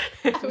 Yeah.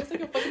 I was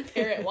like a fucking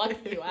parrot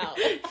walking you out.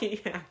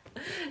 Yeah.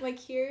 Like,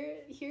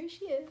 here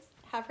she is.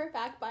 Have her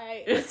back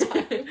by this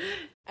time.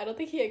 I don't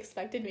think he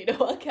expected me to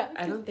walk out.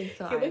 I don't think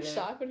so He either. looked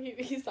shocked when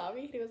he saw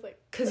me. He was like...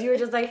 Because you were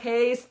just like,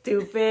 hey,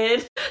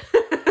 stupid.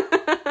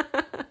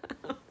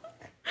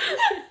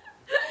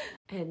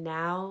 And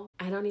now,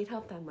 I don't need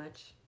help that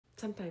much.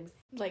 Sometimes.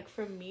 Like,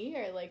 from me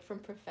or, like, from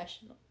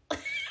professional?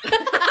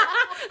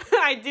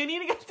 I do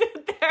need to go to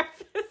a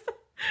therapist.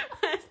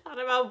 It's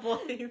not about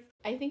boys.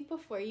 I think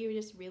before you were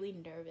just really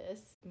nervous.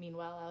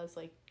 Meanwhile, I was,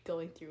 like,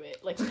 going through it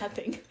like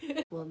nothing.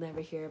 We'll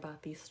never hear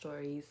about these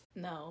stories.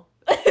 No.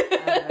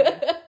 Ever.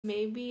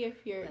 Maybe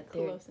if you're But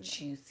they're close enough.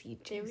 juicy.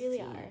 They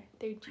really are.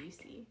 They're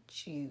juicy.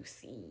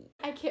 Juicy.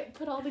 I can't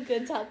put all the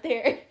goods out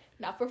there.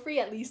 Not for free,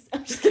 at least.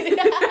 I'm just kidding.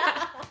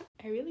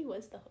 I really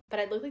was but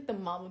I look like the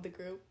mom of the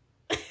group.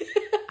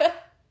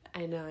 I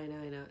I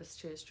know. It's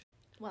true.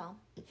 Well,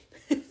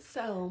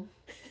 So,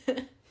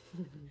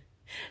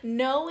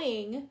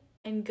 knowing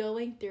and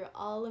going through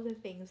all of the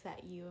things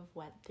that you have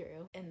went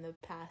through in the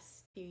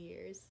past few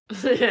years,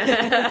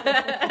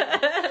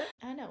 I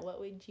don't know,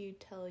 what would you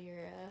tell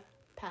your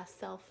past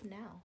self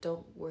now?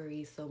 don't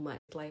worry so much.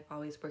 Life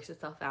always works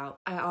itself out.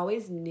 I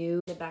always knew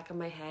in the back of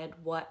my head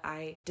what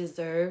I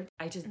deserved.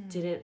 I just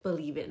didn't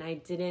believe it.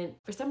 And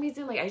for some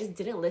reason, like, I just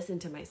didn't listen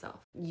to myself.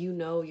 You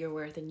know your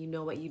worth and you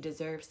know what you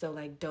deserve. So,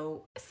 like,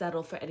 don't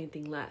settle for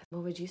anything less.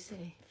 What would you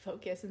say?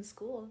 Focus in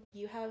school.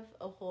 You have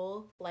a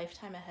whole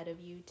lifetime ahead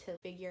of you to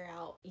figure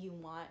out you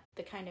want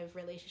the kind of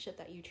relationship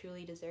that you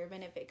truly deserve.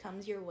 And if it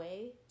comes your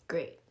way,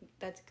 Great.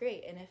 that's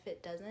great. And if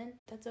it doesn't,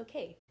 that's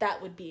okay.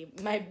 That would be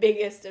my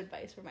biggest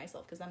advice for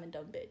myself because I'm a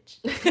dumb bitch.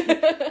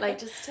 Like,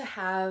 just to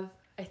have,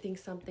 I think,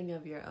 something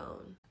of your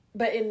own.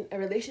 But in a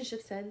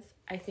relationship sense,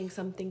 I think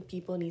something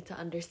people need to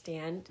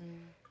understand,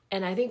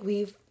 and I think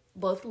we've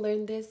both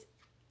learned this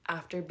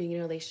after being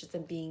in relationships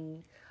and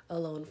being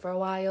alone for a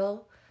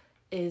while,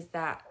 is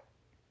that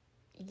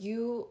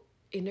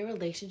in a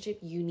relationship,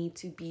 you need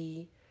to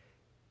be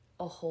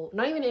a whole,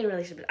 not even in a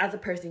relationship, as a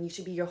person, you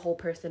should be your whole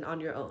person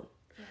on your own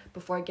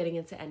before getting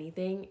into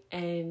anything.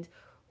 And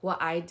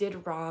what I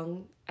did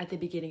wrong at the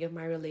beginning of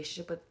my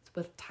relationship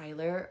with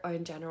Tyler, or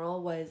in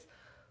general, was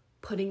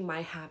putting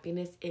my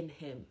happiness in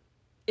him.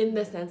 In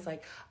the sense,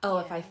 like,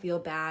 if I feel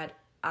bad,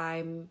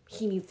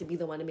 he needs to be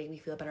the one to make me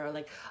feel better. Or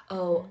like,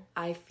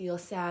 I feel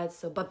sad,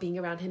 but being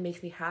around him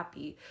makes me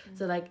happy.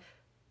 So like,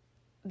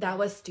 that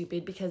was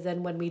stupid, because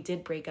then when we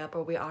did break up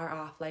or we are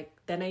off, like,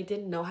 then I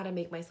didn't know how to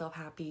make myself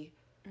happy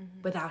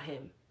without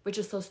him, which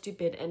is so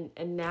stupid.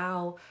 And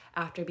now,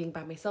 after being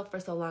by myself for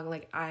so long,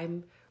 like,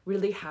 I'm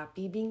really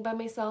happy being by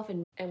myself.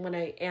 And when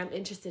I am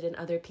interested in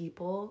other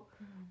people,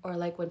 or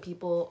like when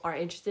people are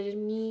interested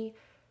in me,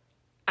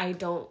 I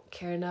don't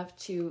care enough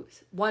to,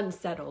 one,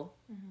 settle,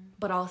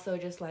 but also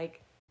just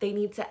like, they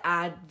need to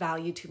add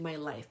value to my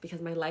life, because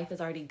my life is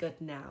already good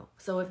now.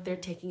 So if they're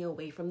taking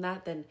away from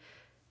that, then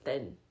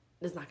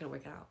it's not gonna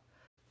work out.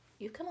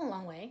 You've come a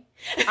long way.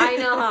 I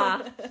know,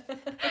 huh?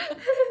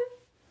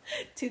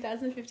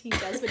 2015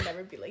 Jess would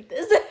never be like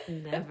this.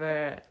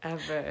 Never,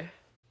 ever.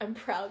 I'm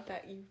proud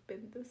that you've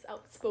been this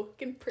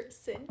outspoken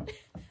person.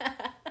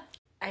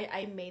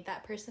 I made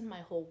that person my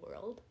whole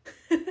world.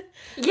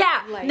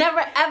 Yeah, like,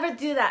 never ever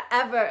do that.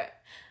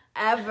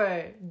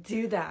 Ever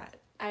do that.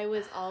 I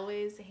was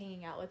always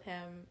hanging out with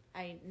him.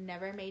 I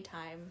never made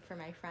time for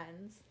my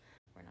friends.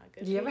 We're not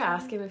good. Do you ever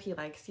ask him if he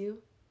likes you?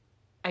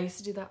 I used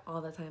to do that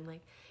all the time.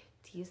 Like,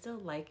 do you still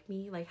like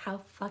me? Like,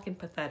 how fucking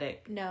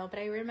pathetic. No, but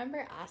I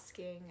remember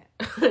asking.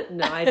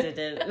 No, I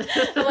didn't. No,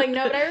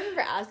 but I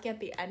remember asking at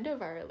the end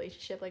of our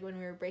relationship, like when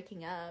we were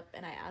breaking up,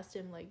 and I asked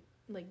him, like,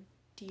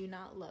 do you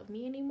not love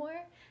me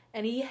anymore?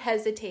 And he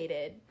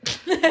hesitated.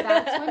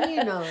 That's when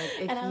you know.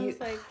 And I was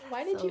like,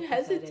 why did you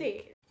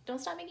hesitate? Don't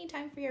stop making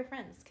time for your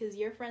friends, because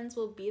your friends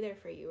will be there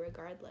for you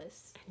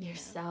regardless. And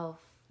yourself.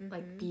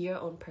 Like, be your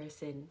own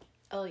person.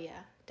 Oh,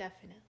 yeah,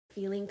 definitely.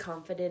 Feeling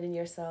confident in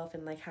yourself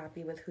and like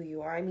happy with who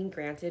you are. I mean,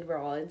 granted, we're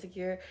all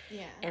insecure.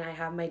 Yeah. And I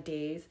have my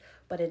days,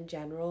 but in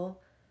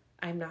general,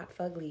 I'm not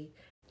fugly.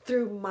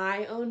 Through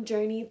my own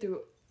journey,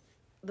 through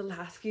the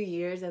last few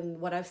years and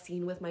what I've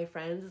seen with my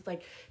friends, it's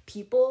like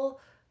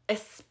people,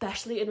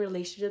 especially in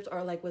relationships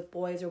or like with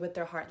boys or with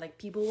their heart, like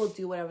people will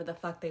do whatever the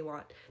fuck they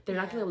want. They're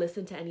not going to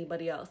listen to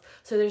anybody else.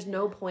 So there's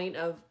no point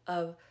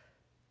of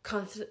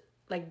constant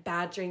like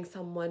badgering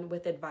someone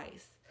with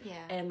advice.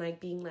 Yeah. And like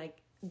being like,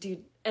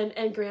 dude,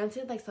 and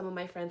granted, like some of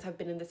my friends have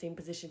been in the same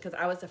position, because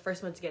I was the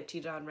first one to get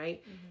cheated on,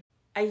 right?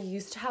 I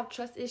used to have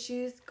trust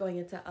issues going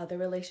into other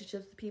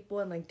relationships with people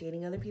and like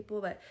dating other people,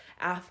 but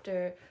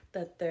after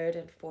the third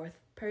and fourth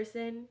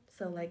person,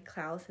 so like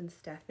Klaus and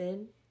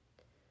Stefan,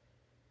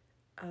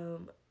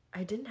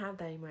 I didn't have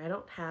that anymore. I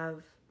don't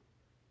have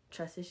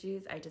trust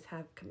issues. I just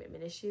have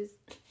commitment issues.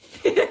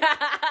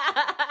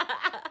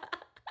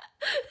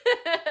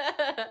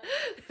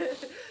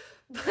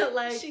 But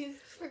like, she's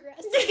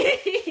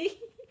progressing.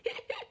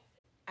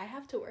 I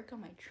have to work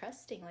on my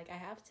trusting. Like, I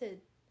have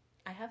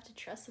to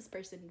trust this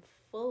person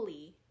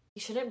fully.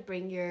 You shouldn't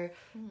bring your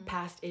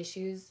past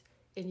issues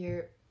in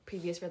your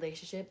previous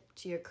relationship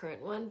to your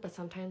current one, but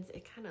sometimes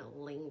it kind of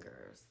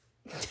lingers.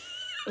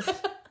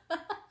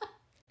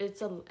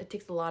 It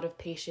takes a lot of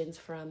patience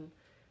from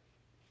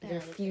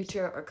your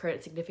future or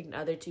current significant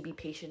other to be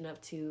patient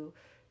enough to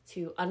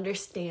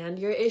understand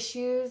your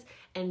issues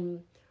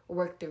and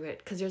work through it.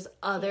 Because there's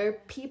other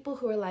people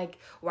who are like,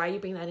 why are you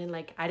bringing that in?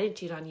 Like, I didn't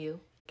cheat on you.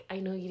 I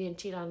know you didn't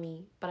cheat on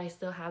me, but I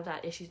still have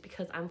that issues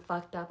because I'm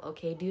fucked up.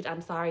 Okay, dude, I'm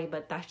sorry,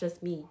 but that's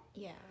just me.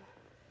 Yeah.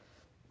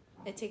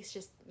 It takes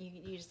just,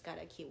 you just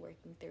gotta keep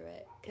working through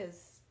it.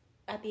 Because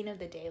at the end of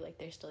the day, like,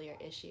 they're still your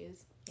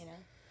issues, you know?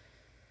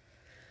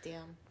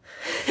 Damn.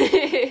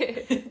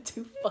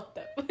 Two fucked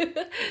up.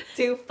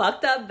 Two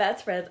fucked up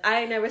best friends. I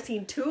ain't never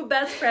seen two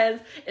best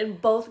friends in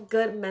both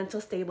good mental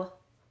stable.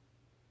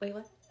 Wait,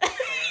 what?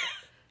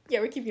 Yeah,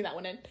 we're keeping that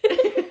one in.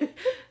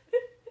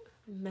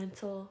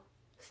 Mental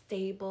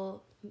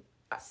stable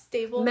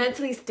Stable?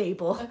 Mentally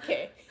stable.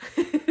 Okay.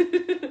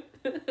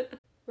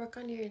 Work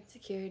on your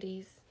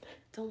insecurities.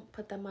 Don't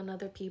put them on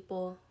other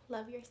people.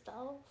 Love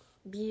yourself.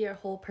 Be your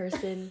whole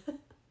person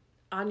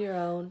on your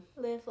own.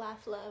 Live,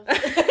 laugh, love.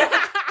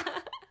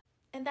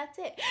 And that's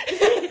it.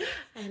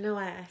 I know,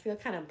 I feel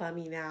kind of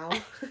bummy now.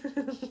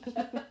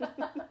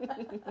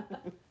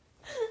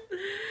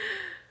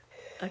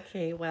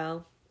 Okay,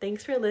 well,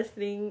 thanks for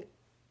listening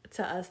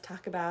to us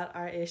talk about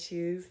our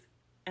issues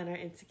and our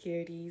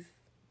insecurities.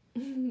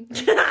 We're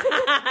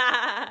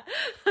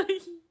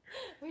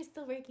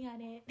still working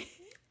on it.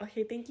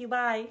 Okay, thank you.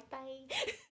 Bye. Bye.